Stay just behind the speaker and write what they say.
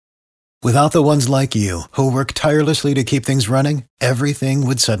Without the ones like you, who work tirelessly to keep things running, everything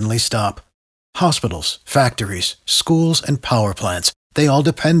would suddenly stop. Hospitals, factories, schools, and power plants, they all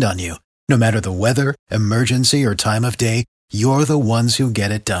depend on you. No matter the weather, emergency, or time of day, you're the ones who get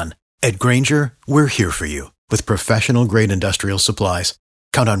it done. At Grainger, we're here for you with professional-grade industrial supplies.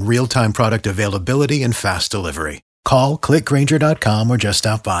 Count on real-time product availability and fast delivery. Call, clickgrainger.com, or just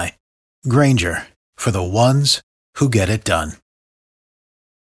stop by. Grainger, for the ones who get it done.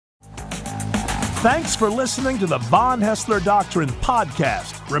 Thanks for listening to the Von Haessler Doctrine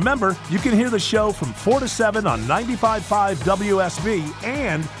podcast. Remember, you can hear the show from 4 to 7 on 95.5 WSB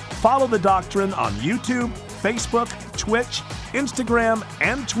and follow the Doctrine on YouTube, Facebook, Twitch, Instagram,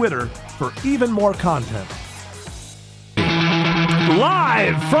 and Twitter for even more content.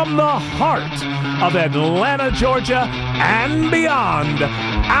 Live from the heart of Atlanta, Georgia, and beyond,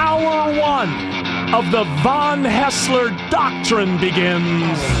 Hour 1 of the Von Haessler Doctrine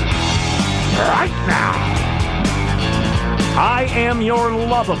begins right now. I am your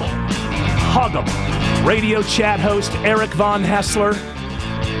lovable, huggable radio chat host, Eric Von Haessler.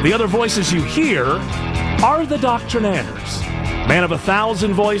 The other voices you hear are the Doctrinaires. Man of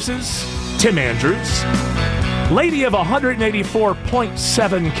 1,000 voices, Tim Andrews. Lady of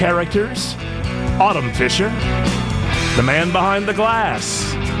 184.7 characters, Autumn Fisher. The man behind the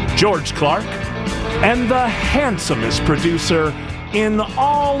glass, George Clark. And the handsomest producer in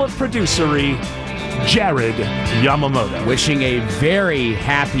all of producery, Jared Yamamoto. Wishing a very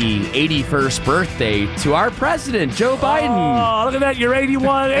happy 81st birthday to our president, Joe Biden. Oh, look at that. You're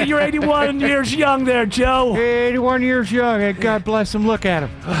 81. You're 81 years young there, Joe. 81 years young. Hey, God bless him. Look at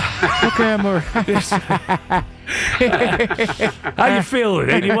him. Look at him. How you feeling,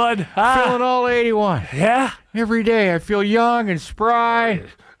 81? Feeling all 81. Yeah? Every day I feel young and spry.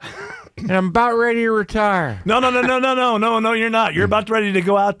 And I'm about ready to retire. No, you're not. You're about ready to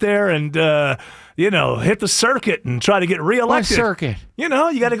go out there and, hit the circuit and try to get reelected. What circuit? You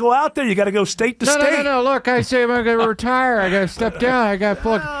got to go out there. You got to go state to state. No. Look, I say I'm going to retire. I got to step down. I got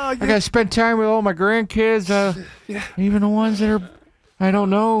to spend time with all my grandkids, even the ones that are, I don't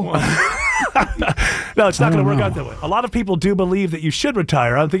know. No, it's not going to work out that way. A lot of people do believe that you should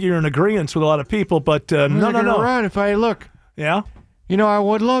retire. I think you're in agreement with a lot of people, but no. Right, if I look. Yeah? I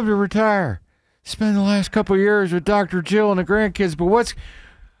would love to retire. Spend the last couple of years with Dr. Jill and the grandkids, but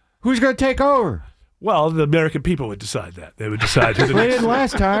who's going to take over? Well, the American people would decide that. They would decide who the They didn't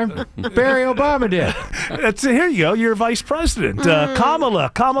last time. Barry Obama did. Here you go. You're vice president. Kamala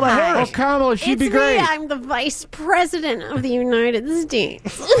Harris. Oh, Kamala, she'd be great. I'm the vice president of the United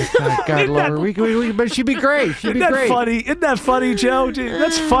States. God love her. But she'd be great. She'd be great. Isn't that funny, Joe?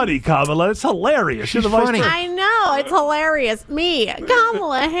 That's funny, Kamala. It's hilarious. She's funny. I know. It's hilarious. Me,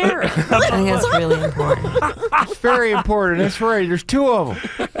 Kamala Harris. I think that's really important. It's very important. That's right. There's two of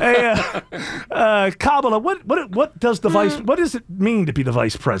them. Hey, Kamala, what does the vice? What does it mean to be the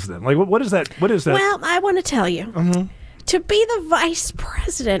vice president? Like, what is that? What is that? Well, I want to tell you. Mm-hmm. To be the vice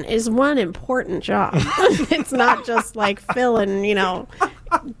president is one important job. It's not just like filling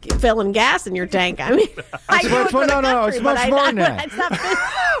gas in your tank. I mean, it's much more than that. It's much more than that.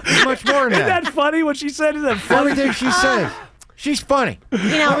 Isn't that funny what she said? Isn't that funny? Everything she says. She's funny.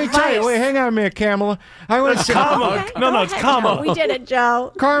 Let me tell you. Wait, hang on a minute, Kamala. I want to say. Okay, no, it's Kamala. We did it,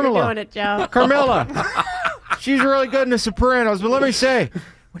 Joe. Carmela. You're doing it, Joe. Carmela. She's really good in The Sopranos, but let me say,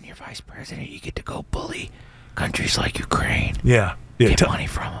 when you're vice president, you get to go bully countries like Ukraine. Yeah. Get money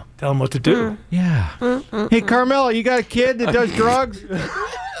from them. Tell them what to do. Yeah. Hey, Carmela, you got a kid that does drugs?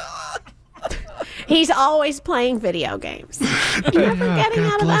 He's always playing video games. Never getting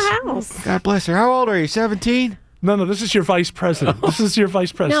out of the house. God bless her. How old are you, 17? No, this is your vice president. This is your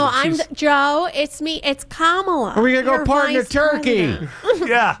vice president. No, I'm Joe. It's me. It's Kamala. Are we going to go party a turkey?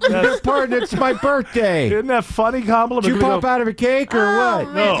 Yeah. It's my birthday. Isn't that funny, Kamala? Did you pop out of a cake or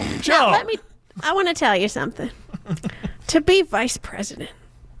what? No. Joe. I want to tell you something. To be vice president,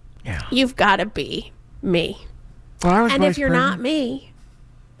 you've got to be me. Well, and if you're not me,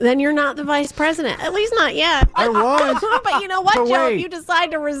 then you're not the vice president. At least not yet. I was. But you know what, Joe? If you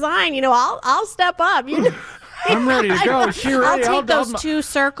decide to resign, I'll step up. I'm ready to go. Is she ready? I'll take those two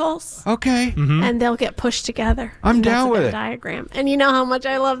circles. Okay. Mm-hmm. And they'll get pushed together. I'm down with it. Diagram. And you know how much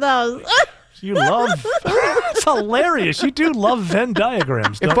I love those. You love. It's hilarious. You do love Venn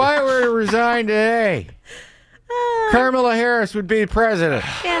diagrams. If I were to resign today, Kamala Harris would be president.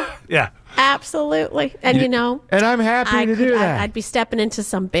 Yeah. Absolutely. And and I'm happy to do that. I'd be stepping into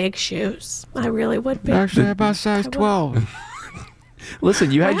some big shoes. I really would be. Actually, about size 12.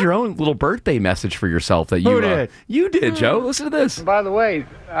 Listen, you had your own little birthday message for yourself that you Who did? You did, Joe. Listen to this. By the way,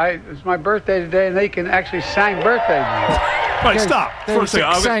 it's my birthday today, and they can actually sing birthday music. Right, stop. For a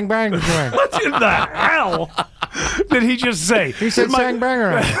second. Sang bang bang. What in the hell did he just say? He said sang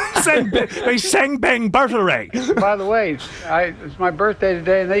banger. They sang bang birthday. By the way, it's my birthday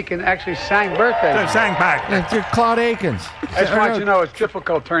today, and they can actually sang birthday. They sang back. It's Claude Akins. I just want you to know it's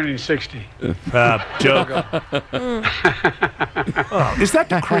difficult turning 60. Joke. Oh, is that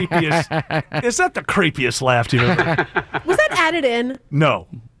the creepiest? Is that the creepiest laugh you've ever? Was that added in? No,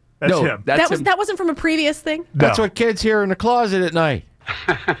 that's him. That wasn't from a previous thing? No. That's what kids hear in the closet at night.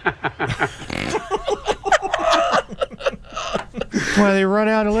 Why they run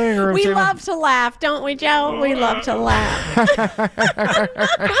out of the living room. We love to laugh, don't we, Joe? We love to laugh.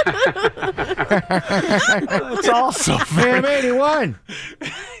 It's also I'm 81.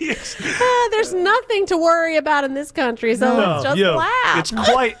 Yes. There's nothing to worry about in this country, so let's just laugh. It's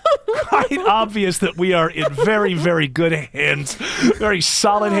quite obvious that we are in very, very good hands, very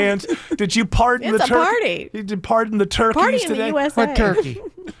solid hands. Did you pardon It's the a turkey? party. You did pardon the turkeys Party in today? the USA. What turkey?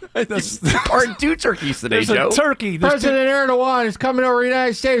 Pardon 2 turkeys today, There's Joe. a turkey. There's President Erdogan is coming over to the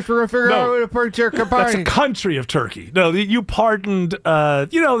United States. We're going to figure out who to put your That's a party. country of Turkey. No, you pardoned, it's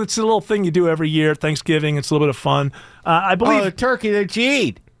a little thing you do every year, Thanksgiving. It's a little bit of fun. I believe. Oh, the turkey that you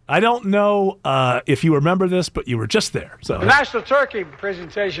eat. I don't know if you remember this, but you were just there. So The National Turkey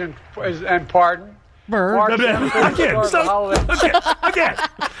presentation and pardon. Bird. Again.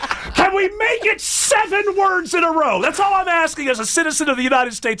 Can we make it 7 words in a row? That's all I'm asking as a citizen of the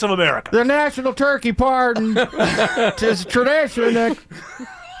United States of America. The national turkey pardon is a tradition that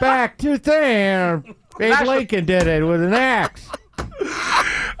back to thing. Abe Lincoln did it with an axe.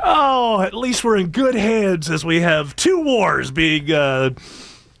 Oh, at least we're in good hands as we have 2 wars being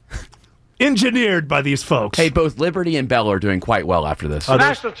engineered by these folks. Hey, both Liberty and Bell are doing quite well after this. The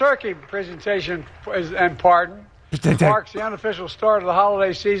National Turkey presentation and pardon marks the unofficial start of the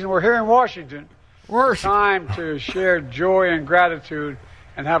holiday season. We're here in Washington. Time to share joy and gratitude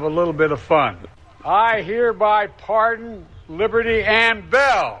and have a little bit of fun. I hereby pardon Liberty and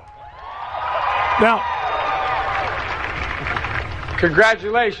Bell. Now,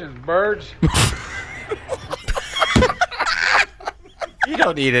 congratulations, birds. You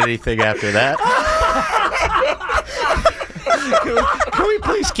don't need anything after that. Can we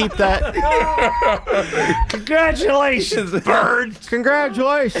please keep that? congratulations, birds.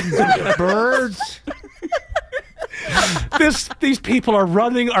 Congratulations, birds. These people are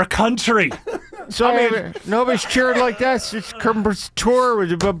running our country. So nobody's cheered like that since Kermit's tour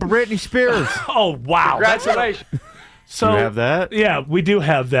with Britney Spears. Oh, wow. Congratulations. So, you have that? Yeah, we do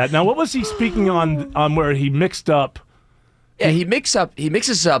have that. Now, what was he speaking on where he mixed up? Yeah, he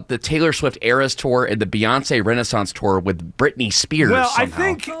mixes up the Taylor Swift Eras tour and the Beyonce Renaissance tour with Britney Spears. Well, somehow.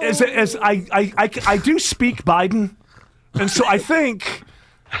 I think as I do speak Biden, and so I think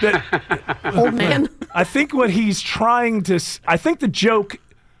that Old man. I think what he's trying to. I think the joke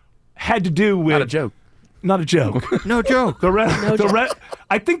had to do with not a joke. Not a joke. No joke.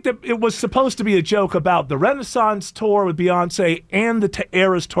 I think that it was supposed to be a joke about the Renaissance tour with Beyonce and the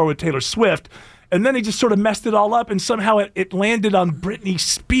Eras tour with Taylor Swift. And then he just sort of messed it all up, and somehow it landed on Britney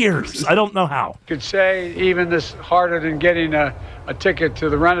Spears. I don't know how. Could say even this harder than getting a ticket to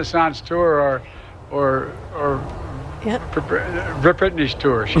the Renaissance tour or Britney's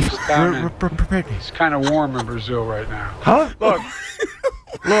tour. She's down in, it's kind of warm in Brazil right now. Huh? Look.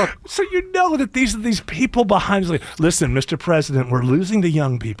 So you know that these are these people behind. Like, listen, Mr. President, we're losing the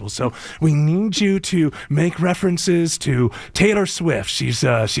young people, so we need you to make references to Taylor Swift. She's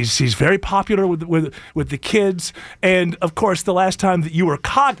very popular with the kids, and of course, the last time that you were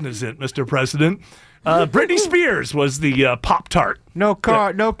cognizant, Mr. President, Britney Spears was the Pop-Tart. No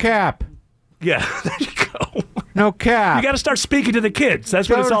cap. Yeah, there you go. No cap. You got to start speaking to the kids. That's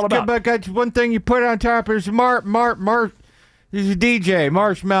what it's all about. But one thing you put on top is He's a DJ,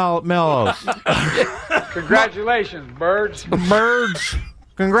 Marshmallows. Congratulations, birds. Birds.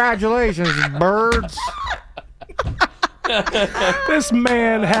 Congratulations, birds. This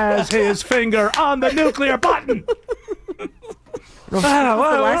man has his finger on the nuclear button. That's the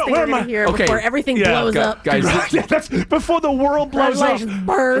last thing you're going to hear before everything blows up. Guys, that's before the world blows up. Congratulations,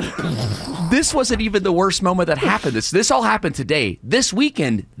 bird. this wasn't even the worst moment that happened. This all happened today. This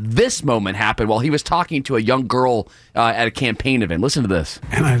weekend, this moment happened while he was talking to a young girl at a campaign event. Listen to this.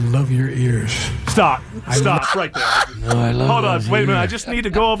 And I love your ears. Stop right there. No, I love Hold on, wait a minute. I just need to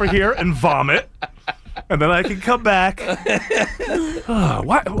go over here and vomit, and then I can come back.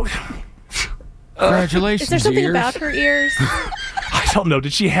 What? Congratulations. Is there something ears. about her ears? I don't know.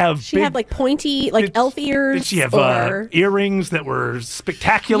 Did she have? She had like pointy, like elf ears. Did she have or... earrings that were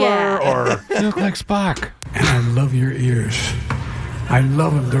spectacular? Yeah. Or You look like Spock. And I love your ears. I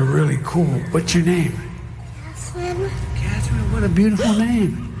love them. They're really cool. What's your name? Catherine. Catherine. what a beautiful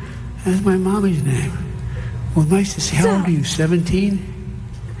name. That's my mommy's name. Well, nice to see. How old are you, 17?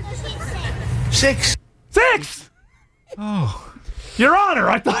 6. 6! Oh. Your Honor,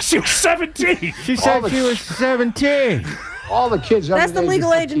 I thought she was 17. She said she was 17. All the kids under That's the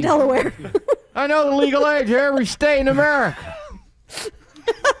legal age in Delaware. I know the legal age of every state in America.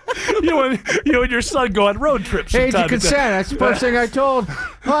 You and your son go on road trips. Age of consent. That's the first thing I told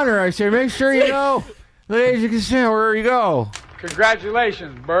Hunter. I said, make sure you know the age of consent wherever you go.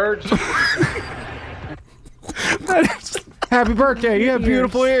 Congratulations, birds. Happy birthday. You have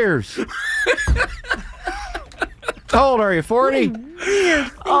beautiful ears. How old are you, 40?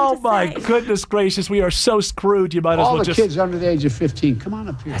 Oh, my goodness gracious. We are so screwed. You might as All well the just... kids under the age of 15. Come on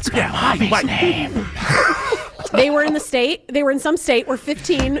up here. That's my mommy's name. They were in some state where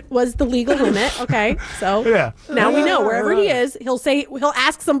 15 was the legal limit. Okay, so Yeah. now we know wherever he is, he'll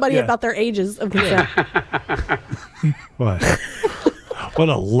ask somebody Yeah. about their ages of consent. What? What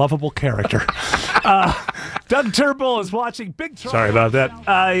a lovable character. Doug Turnbull is watching Big Trouble. Sorry about that.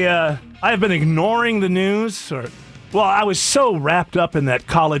 I have been ignoring the news. I was so wrapped up in that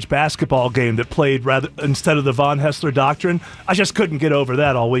college basketball game that played instead of the Von Haessler Doctrine. I just couldn't get over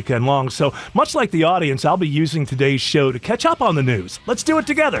that all weekend long. So, much like the audience, I'll be using today's show to catch up on the news. Let's do it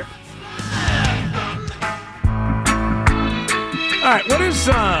together. All right, what's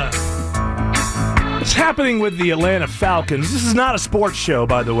happening with the Atlanta Falcons? This is not a sports show,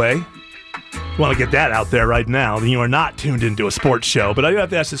 by the way. I want to get that out there right now. You are not tuned into a sports show, but I do have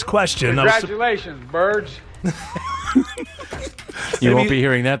to ask this question. Congratulations, birds. You won't be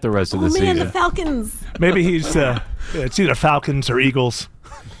hearing that the rest of the season. The Falcons. Maybe he's, it's either Falcons or Eagles.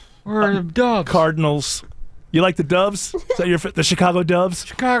 Or the Doves. Cardinals. You like the Doves? Is that the Chicago Doves?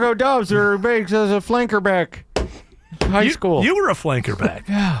 Chicago Doves are big as a flanker back. High school. You were a flanker back.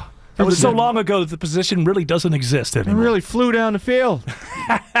 Yeah. That was so long ago that the position really doesn't exist I anymore. really flew down the field.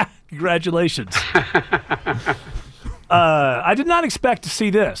 Congratulations. I did not expect to see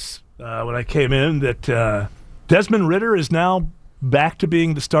this when I came in, that Desmond Ridder is now back to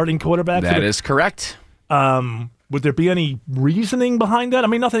being the starting quarterback. That is correct. Would there be any reasoning behind that? I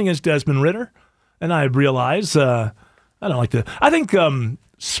mean, nothing against Desmond Ridder, and I realize I don't like to. I think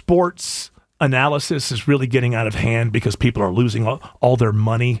sports analysis is really getting out of hand because people are losing all their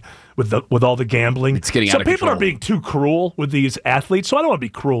money with all the gambling. It's getting out of people control. are being too cruel with these athletes. So I don't want to be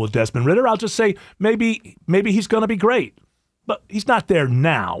cruel with Desmond Ridder. I'll just say maybe he's going to be great, but he's not there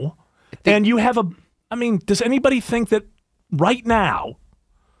now. And you have does anybody think that right now?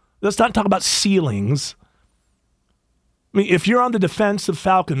 Let's not talk about ceilings. I mean, if you're on the defensive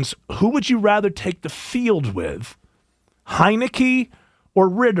Falcons, who would you rather take the field with? Heineke or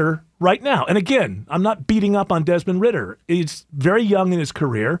Ridder right now? And again, I'm not beating up on Desmond Ridder. He's very young in his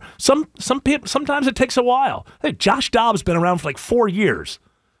career. Sometimes it takes a while. Hey, Josh Dobbs been around for like 4 years,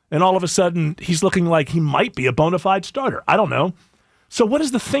 and all of a sudden he's looking like he might be a bona fide starter. I don't know. So what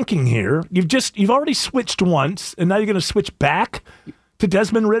is the thinking here? You've already switched once, and now you're going to switch back to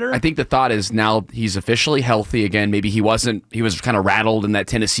Desmond Ridder? I think the thought is now he's officially healthy again. Maybe he was kind of rattled in that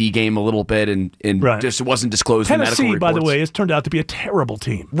Tennessee game a little bit and Right. just wasn't disclosed in medical Tennessee, reports. by the way, has turned out to be a terrible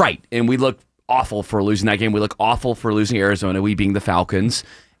team. Right. And we look awful for losing that game. We look awful for losing Arizona, we being the Falcons.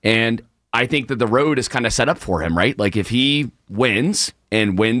 And I think that the road is kind of set up for him, right? Like if he wins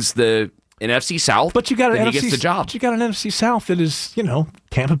the NFC South, But you got then an he gets the job. But you got an NFC South that is,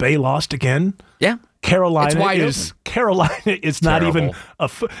 Tampa Bay lost again. Yeah. Carolina It's wide is open. Carolina is not even a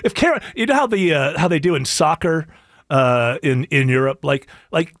you know how they do in soccer in Europe, like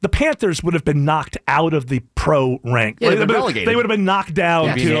the Panthers would have been knocked out of the pro rank. Yeah, Like, they'd been relegated. They would have been knocked down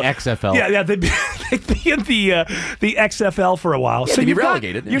They'd be to in the XFL. Yeah, they'd be in the XFL for a while. Yeah, So they'd be you've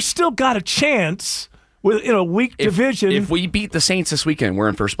relegated, yeah. you still got a chance with a weak division. If we beat the Saints this weekend, we're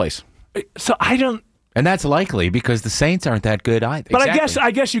in first place. So I don't. And that's likely because the Saints aren't that good either. But Exactly.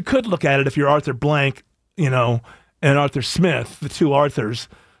 I guess you could look at it if you're Arthur Blank, and Arthur Smith, the two Arthurs.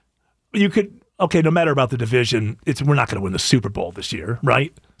 You could, no matter about the division, we're not going to win the Super Bowl this year,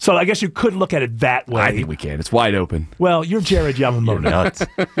 right? So I guess you could look at it that way. I think we can. It's wide open. Well, you're Jared Yamamoto. Nuts.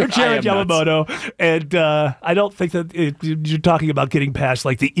 You're Jared I am Yamamoto, and I don't think that you're talking about getting past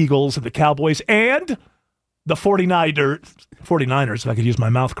like the Eagles and the Cowboys and the 49ers, if I could use my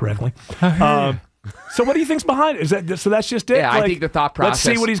mouth correctly. So what do you think's behind it? So that's just it? Yeah, I think the thought process.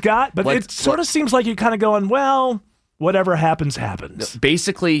 Let's see what he's got. But it sort of seems like you're kind of going, well, whatever happens, happens.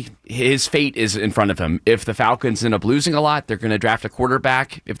 Basically, his fate is in front of him. If the Falcons end up losing a lot, they're going to draft a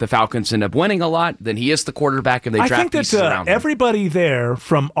quarterback. If the Falcons end up winning a lot, then he is the quarterback, and they draft I think pieces that around him. everybody there,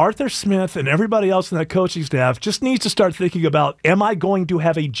 from Arthur Smith and everybody else in that coaching staff, just needs to start thinking about, am I going to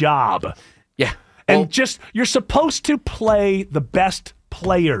have a job? Yeah. And you're supposed to play the best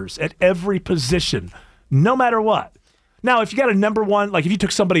players at every position, no matter what. Now, if you got a number one, like if you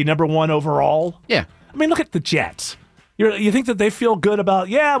took somebody number one overall, yeah. I mean, look at the Jets. You think that they feel good about,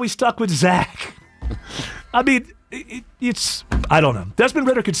 we stuck with Zach. I mean, it's, I don't know. Desmond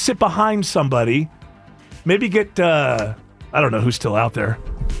Ridder could sit behind somebody, maybe get, I don't know who's still out there.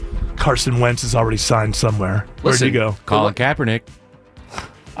 Carson Wentz is already signed somewhere. Where'd you go? Colin Kaepernick.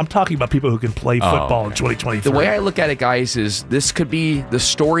 I'm talking about people who can play football in 2023. The way I look at it, guys, is this could be the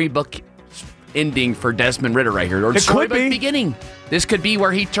storybook ending for Desmond Ridder right here. Or it could be. Beginning. This could be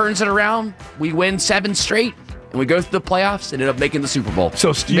where he turns it around. We win 7 straight, and we go through the playoffs and end up making the Super Bowl.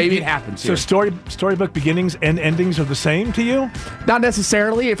 So maybe it happens here. So storybook beginnings and endings are the same to you? Not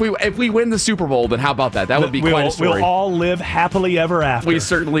necessarily. If we win the Super Bowl, then how about that? That would be quite a story. We'll all live happily ever after. We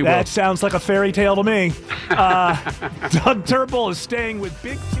certainly will. That sounds like a fairy tale to me. Doug Turnbull is staying with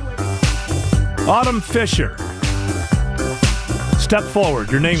Big QA. Autumn Fisher. Step forward.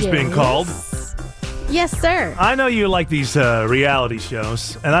 Your name's being called. Yes, sir. I know you like these reality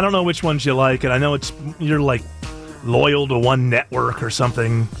shows, and I don't know which ones you like, and I know you're like loyal to one network or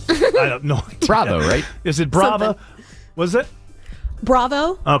something. I don't know. Bravo, right? Is it Bravo? Something. Was it?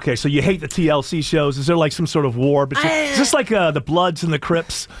 Bravo. Okay, so you hate the TLC shows. Is there like some sort of war? Is this like the Bloods and the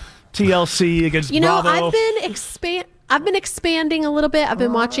Crips? TLC against Bravo? I've been expanding a little bit. I've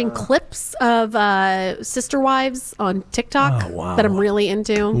been watching clips of Sister Wives on TikTok that I'm really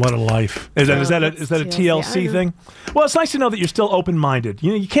into. What a life! Is that a TLC thing? Well, it's nice to know that you're still open-minded.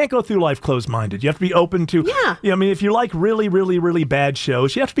 You can't go through life closed-minded. You have to be open to. I mean, if you like really, really, really bad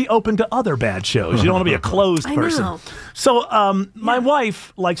shows, you have to be open to other bad shows. You don't want to be a closed person. Know. So, my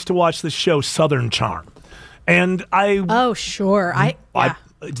wife likes to watch the show Southern Charm, and I. Oh, sure.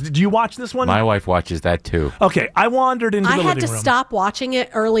 Do you watch this one? My wife watches that too. Okay, I wandered into the living room. I had to stop watching it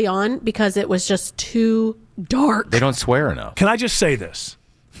early on because it was just too dark. They don't swear enough. Can I just say this?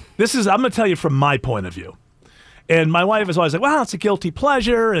 I'm going to tell you from my point of view. And my wife is always like, well, it's a guilty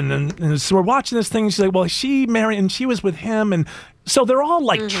pleasure. And so we're watching this thing. She's like, well, she married and she was with him. And so they're all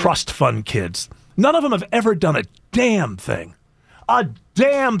like trust fund kids. None of them have ever done a damn thing.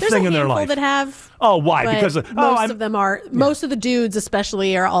 Thing in their life. That have. Oh, why? Because most of them are. Most of the dudes,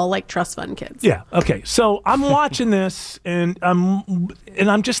 especially, are all like trust fund kids. Yeah. Okay. So I'm watching this, and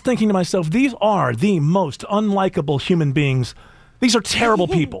I'm just thinking to myself, these are the most unlikable human beings. These are terrible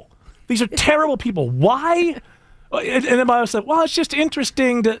people. These are terrible people. Why? And then I was like, well, it's just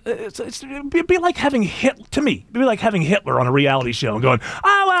interesting to it'd be like having Hitler on a reality show and going,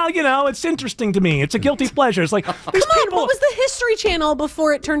 it's interesting to me. It's a guilty pleasure. It's like, these people. What was the History Channel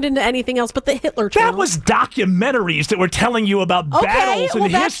before it turned into anything else but the Hitler Channel? That was documentaries that were telling you about battles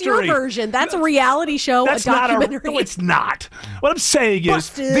and that's history. Your version. That's a reality show. That's a documentary. No, it's not. What I'm saying is,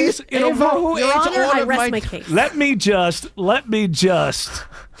 these. Your Honor, I rest my case. Let me just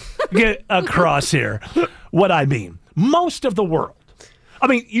get across here what I mean. Most of the world. I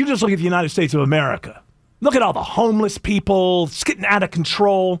mean, you just look at the United States of America. Look at all the homeless people. It's getting out of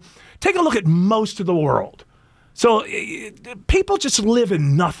control. Take a look at most of the world. So people just live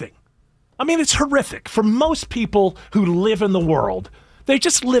in nothing. I mean, it's horrific. For most people who live in the world, they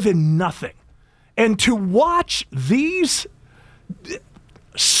just live in nothing. And to watch these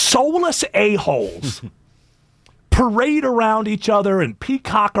soulless a-holes parade around each other and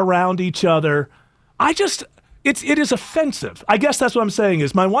peacock around each other, it is offensive. I guess that's what I'm saying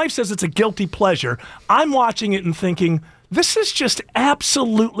is my wife says it's a guilty pleasure. I'm watching it and thinking, this is just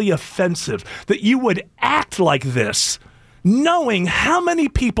absolutely offensive that you would act like this, knowing how many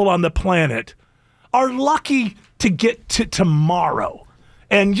people on the planet are lucky to get to tomorrow.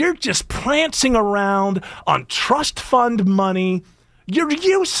 And you're just prancing around on trust fund money. You're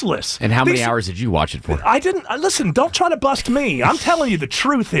useless. And how many hours did you watch it for? I didn't. Listen, don't try to bust me. I'm telling you the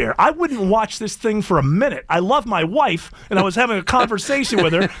truth here. I wouldn't watch this thing for a minute. I love my wife, and I was having a conversation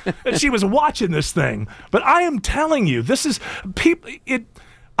with her, and she was watching this thing. But I am telling you, this is people.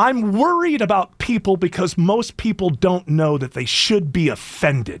 I'm worried about people because most people don't know that they should be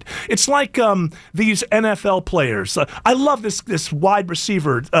offended. It's like these NFL players. I love this wide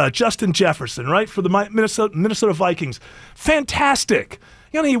receiver, Justin Jefferson, right, for the Minnesota Vikings. Fantastic.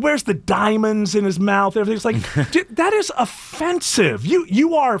 He wears the diamonds in his mouth. Everything's like, that is offensive.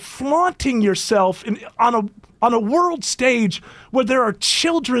 You are flaunting yourself on a world stage where there are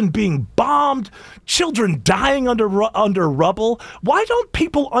children being bombed, children dying under rubble. Why don't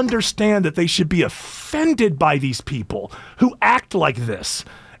people understand that they should be offended by these people who act like this?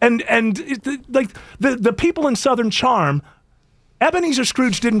 And like the people in Southern Charm, Ebenezer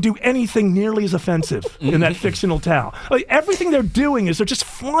Scrooge didn't do anything nearly as offensive in that fictional town. Like, everything they're doing is they're just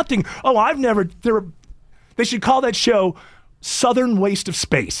flaunting. They should call that show Southern Waste of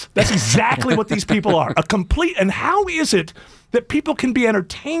Space. That's exactly what these people are. And how is it that people can be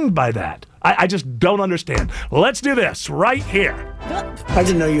entertained by that? I just don't understand. Let's do this right here. I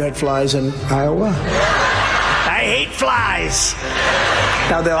didn't know you had flies in Iowa. I hate flies.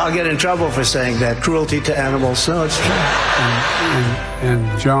 Now I'll get in trouble for saying that. Cruelty to animals. No, it's true.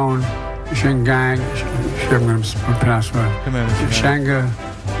 And Joan Shingang, I'm going to pronounce it. Shanga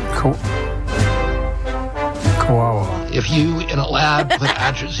Koawa. If you, in a lab, put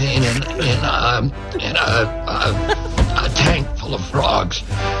atrazine in a tank full of frogs,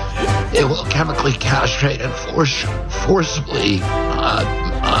 it will chemically castrate and forcibly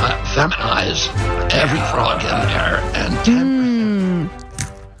feminize every frog in there, and 10%.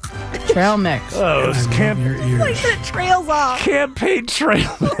 Trail mix. Oh, it's Like that trails off. campaign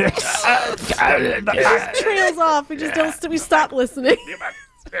trail mix. It trails off. We stop listening.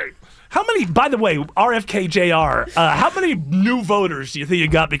 How many, by the way, RFK Jr., how many new voters do you think you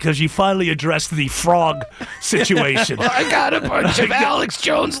got because you finally addressed the frog situation? I got a bunch of Alex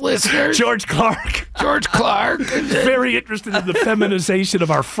Jones listeners. George Clark. Very interested in the feminization of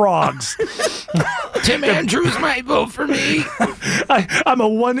our frogs. Tim Andrews might vote for me. I'm a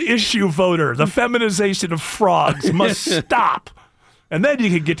one-issue voter. The feminization of frogs must stop. And then you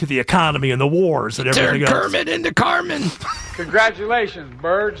can get to the economy and the wars and everything Turn else. Kermit into Carmen. Congratulations,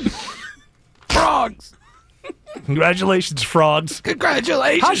 birds. Frogs. Congratulations, frogs.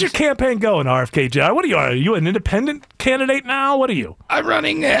 Congratulations. How's your campaign going, RFK Jr.? What are you? Are you an independent candidate now? What are you? I'm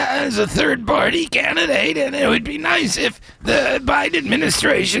running as a third-party candidate, and it would be nice if the Biden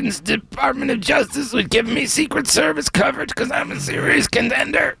administration's Department of Justice would give me Secret Service coverage because I'm a serious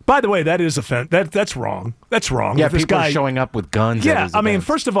contender. By the way, that is that's wrong. That's wrong. Yeah, This people guy, are showing up with guns. Yeah, I mean,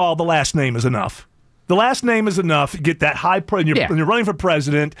 first of all, the last name is enough. The last name is enough. You get that high, when you're running for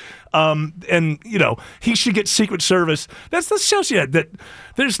president, and he should get Secret Service. That shows you that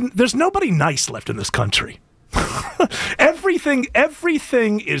there's nobody nice left in this country. Everything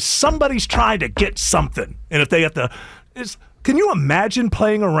is somebody's trying to get something, and if they have to, can you imagine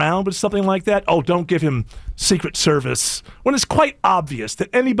playing around with something like that? Oh, don't give him Secret Service when it's quite obvious that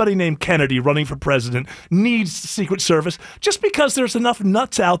anybody named Kennedy running for president needs Secret Service just because there's enough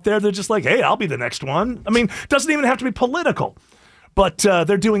nuts out there. They're just like, hey, I'll be the next one. I mean, it doesn't even have to be political. But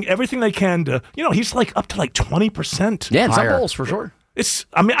they're doing everything they can to, he's like up to like 20%. Yeah, in some polls for sure.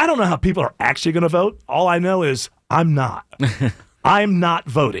 I don't know how people are actually going to vote. All I know is I'm not. I'm not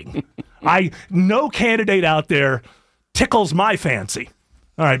voting. No candidate out there tickles my fancy.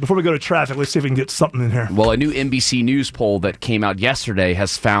 All right, before we go to traffic, let's see if we can get something in here. Well, a new NBC News poll that came out yesterday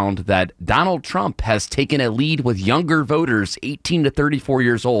has found that Donald Trump has taken a lead with younger voters, 18 to 34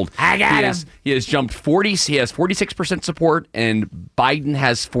 years old. I got him. He has jumped 40. He has 46% support, and Biden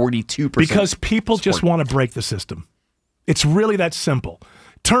has 42%. Because people just want to break the system. It's really that simple.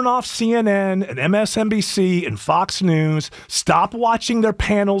 Turn off CNN and MSNBC and Fox News. Stop watching their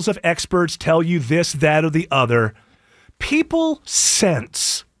panels of experts tell you this, that, or the other. People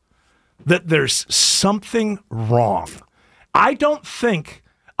sense that there's something wrong. I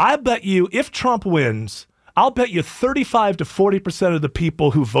bet you if Trump wins, I'll bet you 35 to 40% of the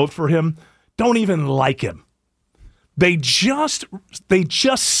people who vote for him don't even like him. They just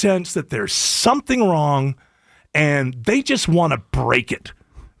sense that there's something wrong and they just want to break it.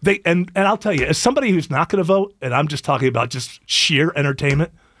 And I'll tell you, as somebody who's not going to vote, and I'm just talking about just sheer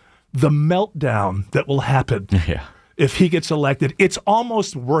entertainment, the meltdown that will happen. Yeah. If he gets elected, it's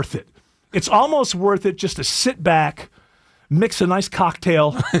almost worth it. It's almost worth it just to sit back, mix a nice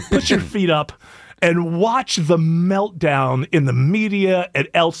cocktail, put your feet up, and watch the meltdown in the media and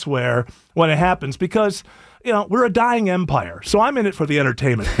elsewhere when it happens because, we're a dying empire. So I'm in it for the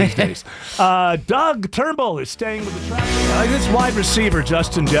entertainment these days. Doug Turnbull is staying with the traffic. This wide receiver,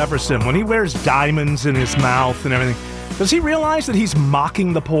 Justin Jefferson, when he wears diamonds in his mouth and everything, does he realize that he's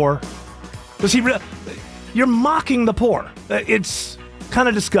mocking the poor? Does he You're mocking the poor. It's kind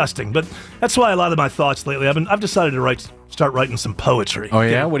of disgusting, but that's why a lot of my thoughts lately, I've decided to start writing some poetry. Oh,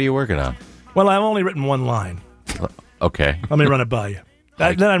 yeah? What are you working on? Well, I've only written one line. Okay. Let me run it by you.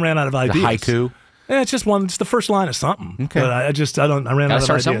 Then I ran out of ideas. The haiku? Yeah, it's just one. It's the first line of something. Okay. But I ran out of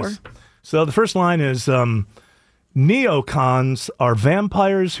ideas. Somewhere. So the first line is, neocons are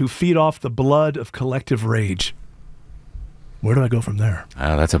vampires who feed off the blood of collective rage. Where do I go from there?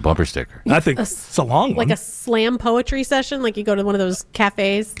 Oh, that's a bumper sticker. I think it's a long one. Like a slam poetry session, like you go to one of those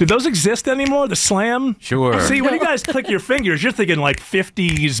cafes. Do those exist anymore? The slam? Sure. See, when you guys click your fingers, you're thinking like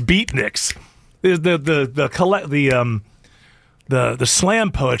 50s beatniks. The The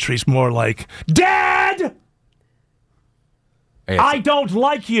slam poetry's more like, Dad! Hey, I don't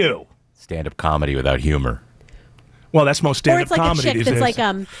like you. Stand-up comedy without humor. Well, that's most stand-up Or it's like comedy a chick these that's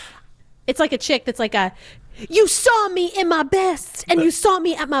days. it's like a chick that's like you saw me in my best and you saw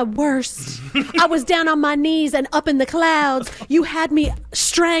me at my worst. I was down on my knees and up in the clouds. You had me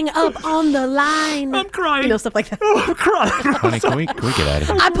strung up on the line. I'm crying. You know, stuff like that. Oh, I'm crying. Honey, can we get out of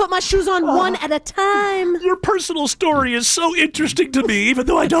here? I put my shoes on one at a time. Your personal story is so interesting to me, even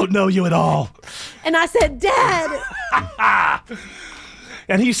though I don't know you at all. And I said, Dad.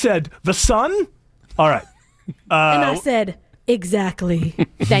 And he said, the sun? All right. And I said, exactly.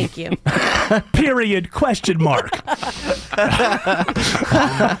 Thank you. Period, question mark.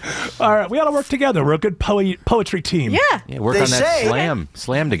 All right, we ought to work together. We're a good poetry team. Yeah. Work on that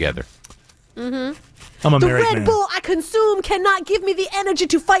slam together. Mm-hmm. I'm a The married Red man. Bull I consume cannot give me the energy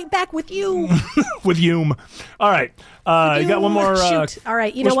to fight back with you. With Hume. All right. You got one more. Shoot. All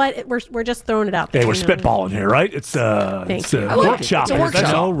right. You know what? We're just throwing it out there. Hey, we're spitballing here, right? It's a workshop.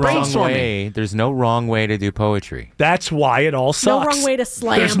 There's no wrong way to do poetry. That's why it all sucks. No wrong way to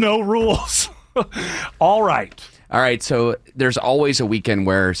slam. There's no rules. All right. All right, so there's always a weekend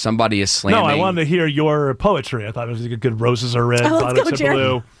where somebody is slamming. No, I wanted to hear your poetry. I thought it was a good roses are red, let's violets go, are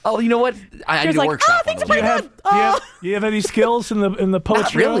blue. Oh, you know what? I need to workshop on thanks it. for You have any skills in the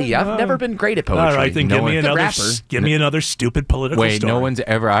poetry? Not really. I've never been great at poetry. All right, then give me another stupid political Wait, story. no one's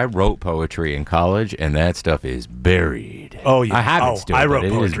ever. I wrote poetry in college, and that stuff is buried. Oh yeah, I have it still. I wrote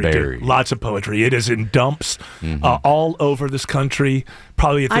but poetry. It is buried. Too. Lots of poetry. It is in dumps all over this country.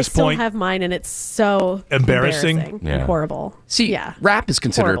 Probably at this I still point. have mine, and it's so embarrassing. and horrible. See, rap is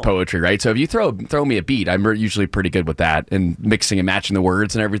considered poetry, right? So if you throw me a beat, I'm usually pretty good with that and mixing and matching the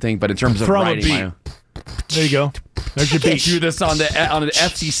words and everything. But in terms of writing, there you go. There's your beat. Do this on an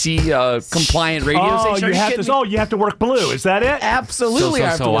FCC compliant radio station. You have to work blue. Is that it? Absolutely.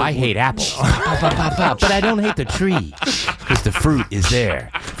 So I hate apples, but I don't hate the tree because the fruit is there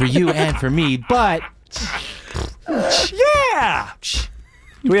for you and for me. But yeah.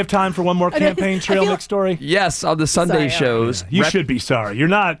 Do we have time for one more campaign trail mix story? Yes, on the Sunday shows. You should be sorry. You're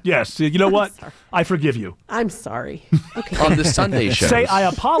not. Yes. You know what? I forgive you. I'm sorry. Okay. On the Sunday shows. Say I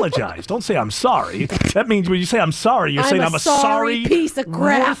apologize. Don't say I'm sorry. That means when you say I'm sorry, you're saying I'm a sorry piece of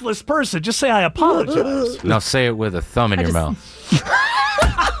crap. worthless person. Just say I apologize. Now say it with a thumb in your mouth.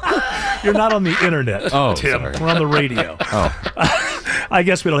 You're not on the internet, Tim. Sorry. We're on the radio. I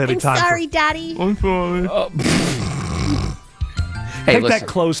guess we don't have any time. Sorry, Daddy. I'm sorry. Hey, Take that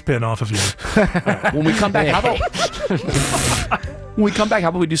clothespin off of you. When we come back, how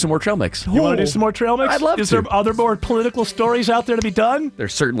about we do some more trail mix? You want to do some more trail mix? I'd love to. Is there other more political stories out there to be done? There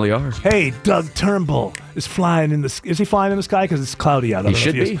certainly are. Hey, Doug Turnbull is flying in the. Is he flying in the sky? Because it's cloudy out. He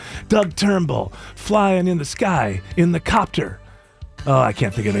should be. Doug Turnbull flying in the sky in the copter. Oh, I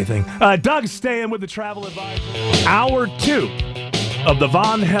can't think of anything. Doug's staying with the travel advisor. Hour 2 of the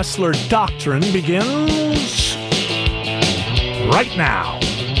Von Haessler Doctrine begins right now.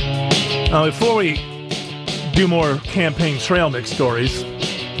 Before we do more campaign trail mix stories,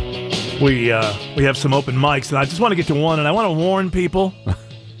 we have some open mics, and I just want to get to one, and I want to warn people.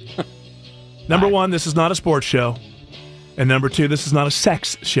 Number one, this is not a sports show, and number two, this is not a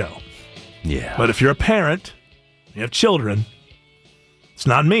sex show. Yeah. But if you're a parent, you have children, it's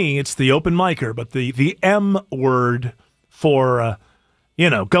not me, it's the open micer, but the M word for,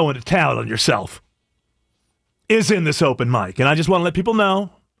 going to town on yourself is in this open mic. And I just want to let people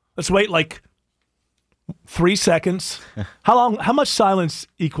know, let's wait like 3 seconds. How much silence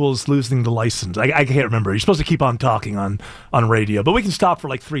equals losing the license? I can't remember. You're supposed to keep on talking on radio, but we can stop for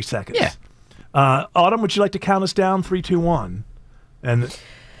like 3 seconds. Yeah. Autumn, would you like to count us down? 3, 2, 1. And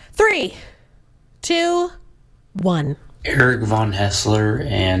 3, 2, 1. Eric Von Haessler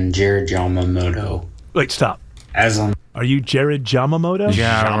and Jared Yamamoto. Wait, stop. Are you Jared Yamamoto?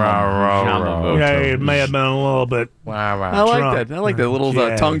 Yamamoto. Yeah, it may have been a little bit. I like that. I like the little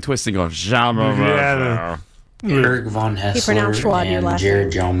tongue twisting of Yamamoto. Eric Von Haessler and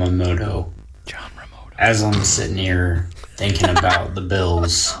Jared Yamamoto. As I'm sitting here thinking about the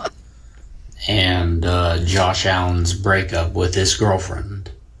Bills and Josh Allen's breakup with his girlfriend,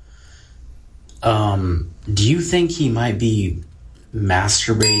 do you think he might be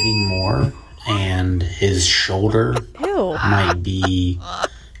masturbating more and his shoulder might be,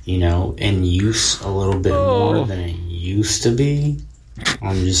 in use a little bit more than it used to be?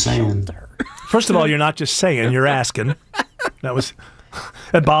 I'm just saying. First of all, you're not just saying, you're asking.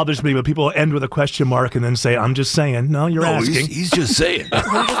 That bothers me when people end with a question mark and then say, I'm just saying. No, you're asking. He's just saying.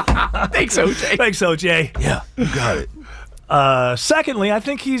 Thanks, OJ. Thanks, OJ. Yeah, you got it. Secondly, I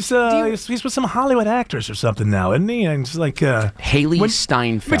think he's with some Hollywood actors or something now, isn't he? And it's like Haley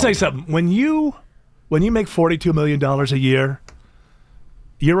Steinfeld. Let me tell you something. When you make $42 million a year,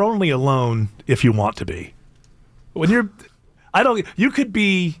 you're only alone if you want to be. You could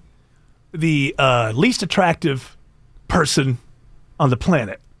be the least attractive person on the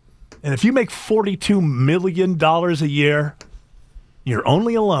planet, and if you make $42 million a year, you're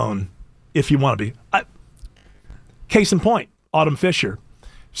only alone if you want to be. Case in point, Autumn Fisher.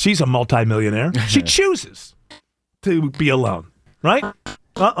 She's a multimillionaire. She chooses to be alone, right?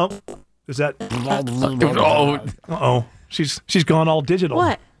 Uh-oh. Is that... Uh-oh. She's gone all digital.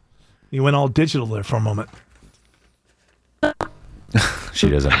 What? You went all digital there for a moment. She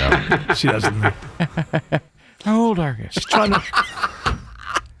doesn't know. She doesn't know. How old are you? She's trying to...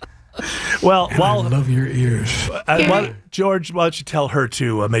 Well, I love your ears. George, why don't you tell her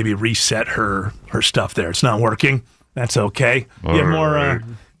to maybe reset her stuff there? It's not working. That's okay. You have more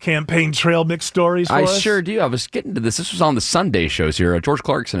campaign trail mix stories for us? I sure do. I was getting to this. This was on the Sunday shows here. George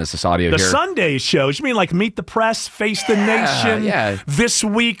Clarkson has this audio here. The Sunday shows? You mean like Meet the Press, Face the Nation? Yeah. This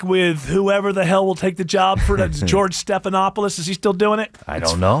week with whoever the hell will take the job for that? George Stephanopoulos. Is he still doing it? I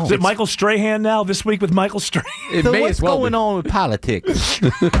don't know. Is it Michael Strahan now? This week with Michael Strahan? So what's going on with politics?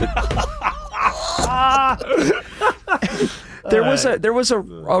 There was a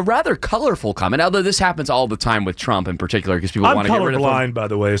rather colorful comment, although this happens all the time with Trump in particular because people want to get rid of him. I'm colorblind, by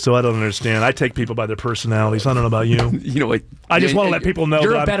the way, so I don't understand. I take people by their personalities. I don't know about you. You know what? I just want to let people know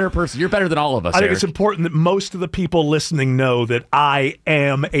you're that a better person. You're better than all of us. I think Eric. it's important that most of the people listening know that I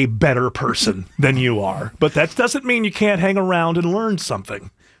am a better person than you are. But that doesn't mean you can't hang around and learn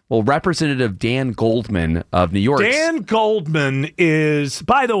something. Well, Representative Dan Goldman of New York. Dan Goldman is,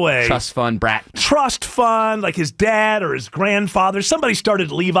 by the way... Trust fund brat. Trust fund, like his dad or his grandfather. Somebody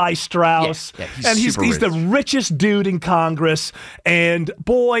started Levi Strauss. Yeah, he's the richest dude in Congress. And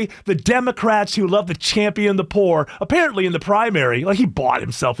boy, the Democrats who love to champion the poor, apparently in the primary, like he bought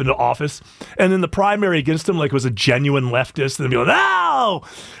himself into office. And in the primary against him, like was a genuine leftist. And they'd be like, no,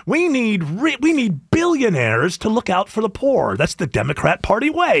 we need billionaires to look out for the poor. That's the Democrat Party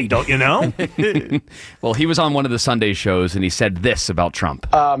way. Don't you know? Well, he was on one of the Sunday shows, and he said this about Trump.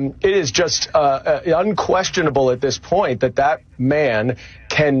 It is just unquestionable at this point that man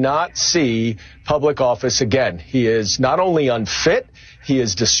cannot see public office again. He is not only unfit, he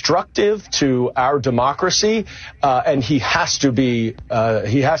is destructive to our democracy, and he has to be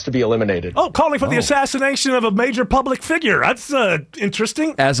eliminated. Oh, calling for the assassination of a major public figure. That's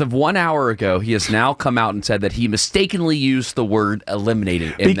interesting. As of 1 hour ago, he has now come out and said that he mistakenly used the word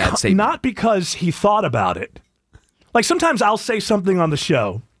eliminated in that statement. Not because he thought about it. Like sometimes I'll say something on the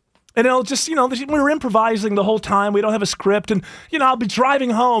show, and it'll just, we're improvising the whole time. We don't have a script, and, I'll be driving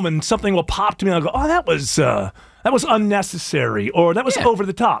home, and something will pop to me, and I'll go, oh, that was unnecessary, or that was over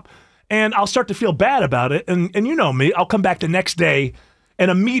the top. And I'll start to feel bad about it. And you know me, I'll come back the next day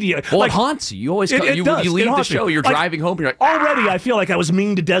and immediately. Well, it haunts you. You always you leave the show, you're driving home, you're like, already I feel like I was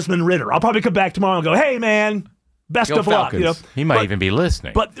mean to Desmond Ritter. I'll probably come back tomorrow and go, hey, man, best of luck. He might even be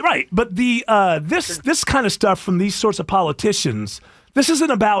listening. But the this kind of stuff from these sorts of politicians, this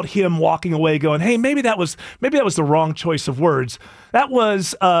isn't about him walking away going, hey, maybe that was the wrong choice of words. That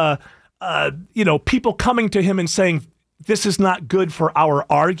was people coming to him and saying, this is not good for our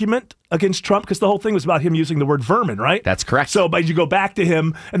argument against Trump, because the whole thing was about him using the word vermin, right? That's correct. So, but you go back to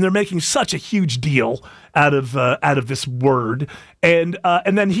him, and they're making such a huge deal out of this word, and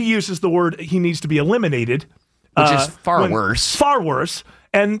then he uses the word he needs to be eliminated, which is far worse. Far worse.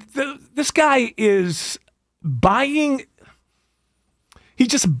 And this guy is buying. He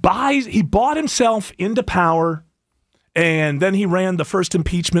just buys. He bought himself into power. And then he ran the first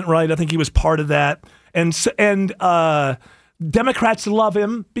impeachment, right? I think he was part of that. And Democrats love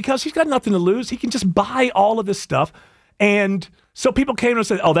him because he's got nothing to lose. He can just buy all of this stuff. And so people came and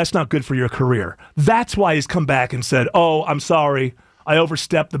said, oh, that's not good for your career. That's why he's come back and said, oh, I'm sorry. I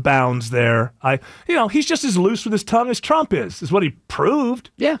overstepped the bounds there. He's just as loose with his tongue as Trump is what he proved.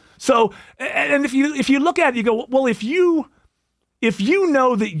 Yeah. So, and if you look at it, you go, well, if you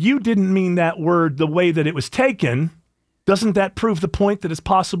know that you didn't mean that word the way that it was taken, doesn't that prove the point that it's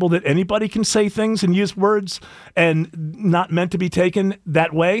possible that anybody can say things and use words and not meant to be taken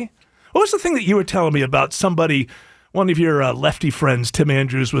that way? What was the thing that you were telling me about somebody, one of your lefty friends, Tim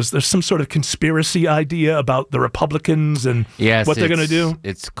Andrews, was there's some sort of conspiracy idea about the Republicans and what they're going to do?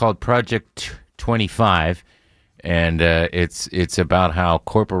 It's called Project 25, and it's about how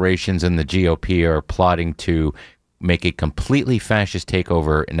corporations and the GOP are plotting to make a completely fascist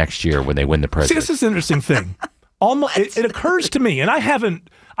takeover next year when they win the presidency. See, this is an interesting thing. Almost, it occurs to me, and I haven't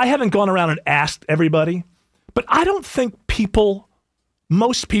gone around and asked everybody, But I don't think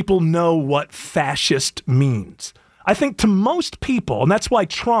most people know what fascist means. I think to most people, and that's why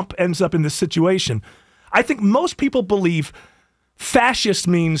Trump ends up in this situation, I think most people believe fascist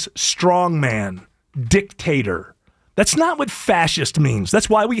means strongman, dictator. That's not what fascist means. That's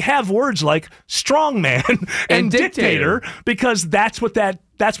why we have words like strongman and dictator, because that's what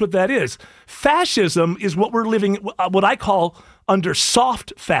that is. Fascism is what we're living, what I call under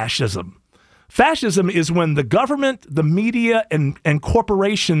soft fascism. Fascism is when the government, the media, and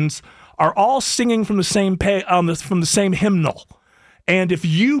corporations are all singing from the same from the same hymnal. And if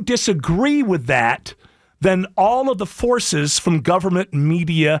you disagree with that, then all of the forces from government,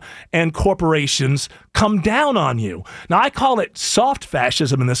 media, and corporations come down on you. Now, I call it soft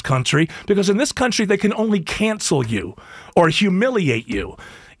fascism in this country because in this country, they can only cancel you or humiliate you.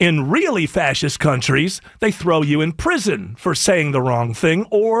 In really fascist countries, they throw you in prison for saying the wrong thing,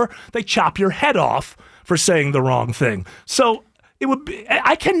 or they chop your head off for saying the wrong thing. So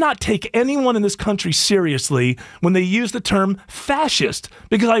I cannot take anyone in this country seriously when they use the term fascist,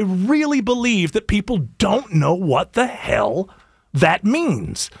 because I really believe that people don't know what the hell that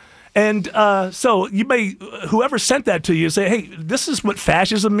means. And so you may, whoever sent that to you, say, hey, this is what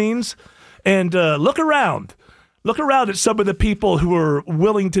fascism means. And look around. Look around at some of the people who are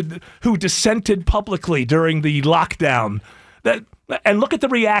who dissented publicly during the lockdown. And look at the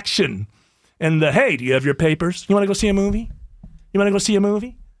reaction. And hey, do you have your papers? You want to go see a movie? You want to go see a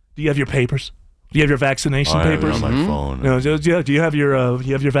movie? Do you have your papers? Do you have your vaccination papers? I have it on my phone. No, do you have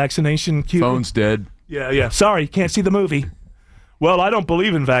your vaccination? Phone's dead. Yeah. Sorry, can't see the movie. Well, I don't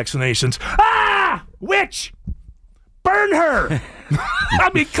believe in vaccinations. Ah! Witch! Burn her!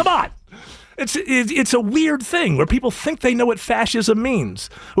 I mean, come on. It's a weird thing where people think they know what fascism means.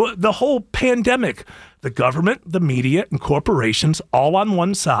 The whole pandemic, the government, the media, and corporations all on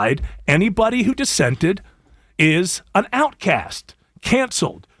one side. Anybody who dissented is an outcast,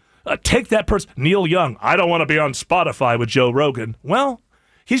 canceled. Take that person, Neil Young. I don't want to be on Spotify with Joe Rogan. Well,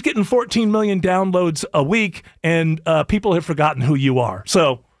 he's getting 14 million downloads a week, and people have forgotten who you are.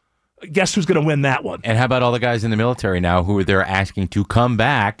 So guess who's going to win that one? And how about all the guys in the military now who they're asking to come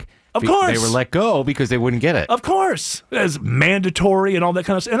back? Of course. They were let go because they wouldn't get it. Of course. It's mandatory and all that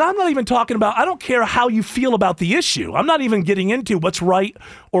kind of stuff. And I'm not even talking about, I don't care how you feel about the issue. I'm not even getting into what's right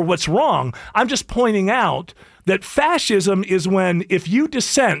or what's wrong. I'm just pointing out that fascism is when if you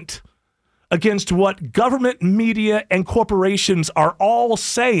dissent against what government, media, and corporations are all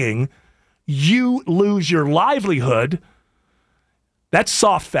saying, you lose your livelihood. That's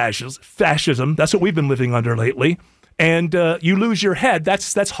soft fascism. That's what we've been living under lately. And you lose your head.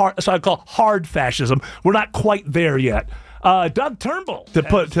 That's hard. That's what I call hard fascism. We're not quite there yet. Doug Turnbull,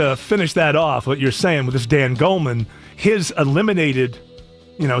 to finish that off, what you're saying with this Dan Goldman, his eliminated,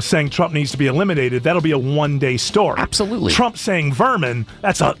 saying Trump needs to be eliminated, that'll be a one-day story. Absolutely. Trump saying vermin,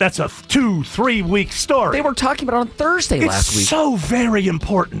 that's a 2-3 week story. They were talking about it on Thursday last week. It's so very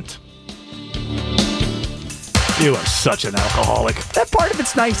important. You are such an alcoholic. That part of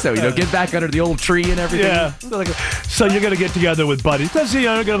it's nice, though. Get back under the old tree and everything. Yeah. So you're going to get together with buddies. Because, you're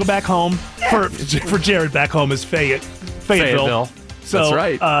going to go back home. For Jared, back home is Fayetteville. So, that's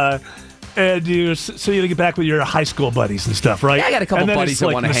right. And you're going to get back with your high school buddies and stuff, right? Yeah, I got a couple buddies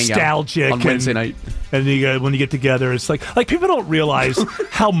that want to hang out on Wednesday night. And when you get together, it's like people don't realize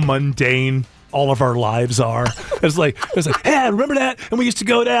how mundane all of our lives are. It's like, hey, remember that? And we used to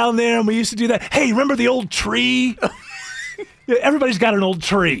go down there and we used to do that. Hey, remember the old tree? Everybody's got an old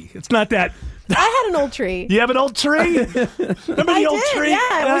tree. It's not that. I had an old tree. You have an old tree? Remember the old tree?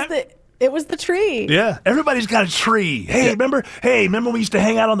 Yeah, it was the tree. Yeah, everybody's got a tree. Hey, remember when we used to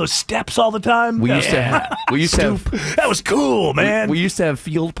hang out on those steps all the time? We used to have. That was cool, man. We used to have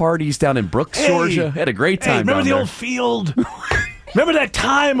field parties down in Brooks, Georgia. Had a great time. Remember the old field? Remember that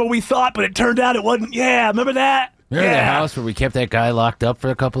time where we thought, but it turned out it wasn't? Yeah, remember that? Remember the house where we kept that guy locked up for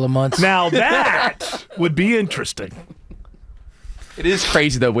a couple of months? Now that would be interesting. It is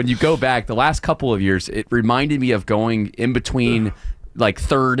crazy, though. When you go back, the last couple of years, it reminded me of going in between like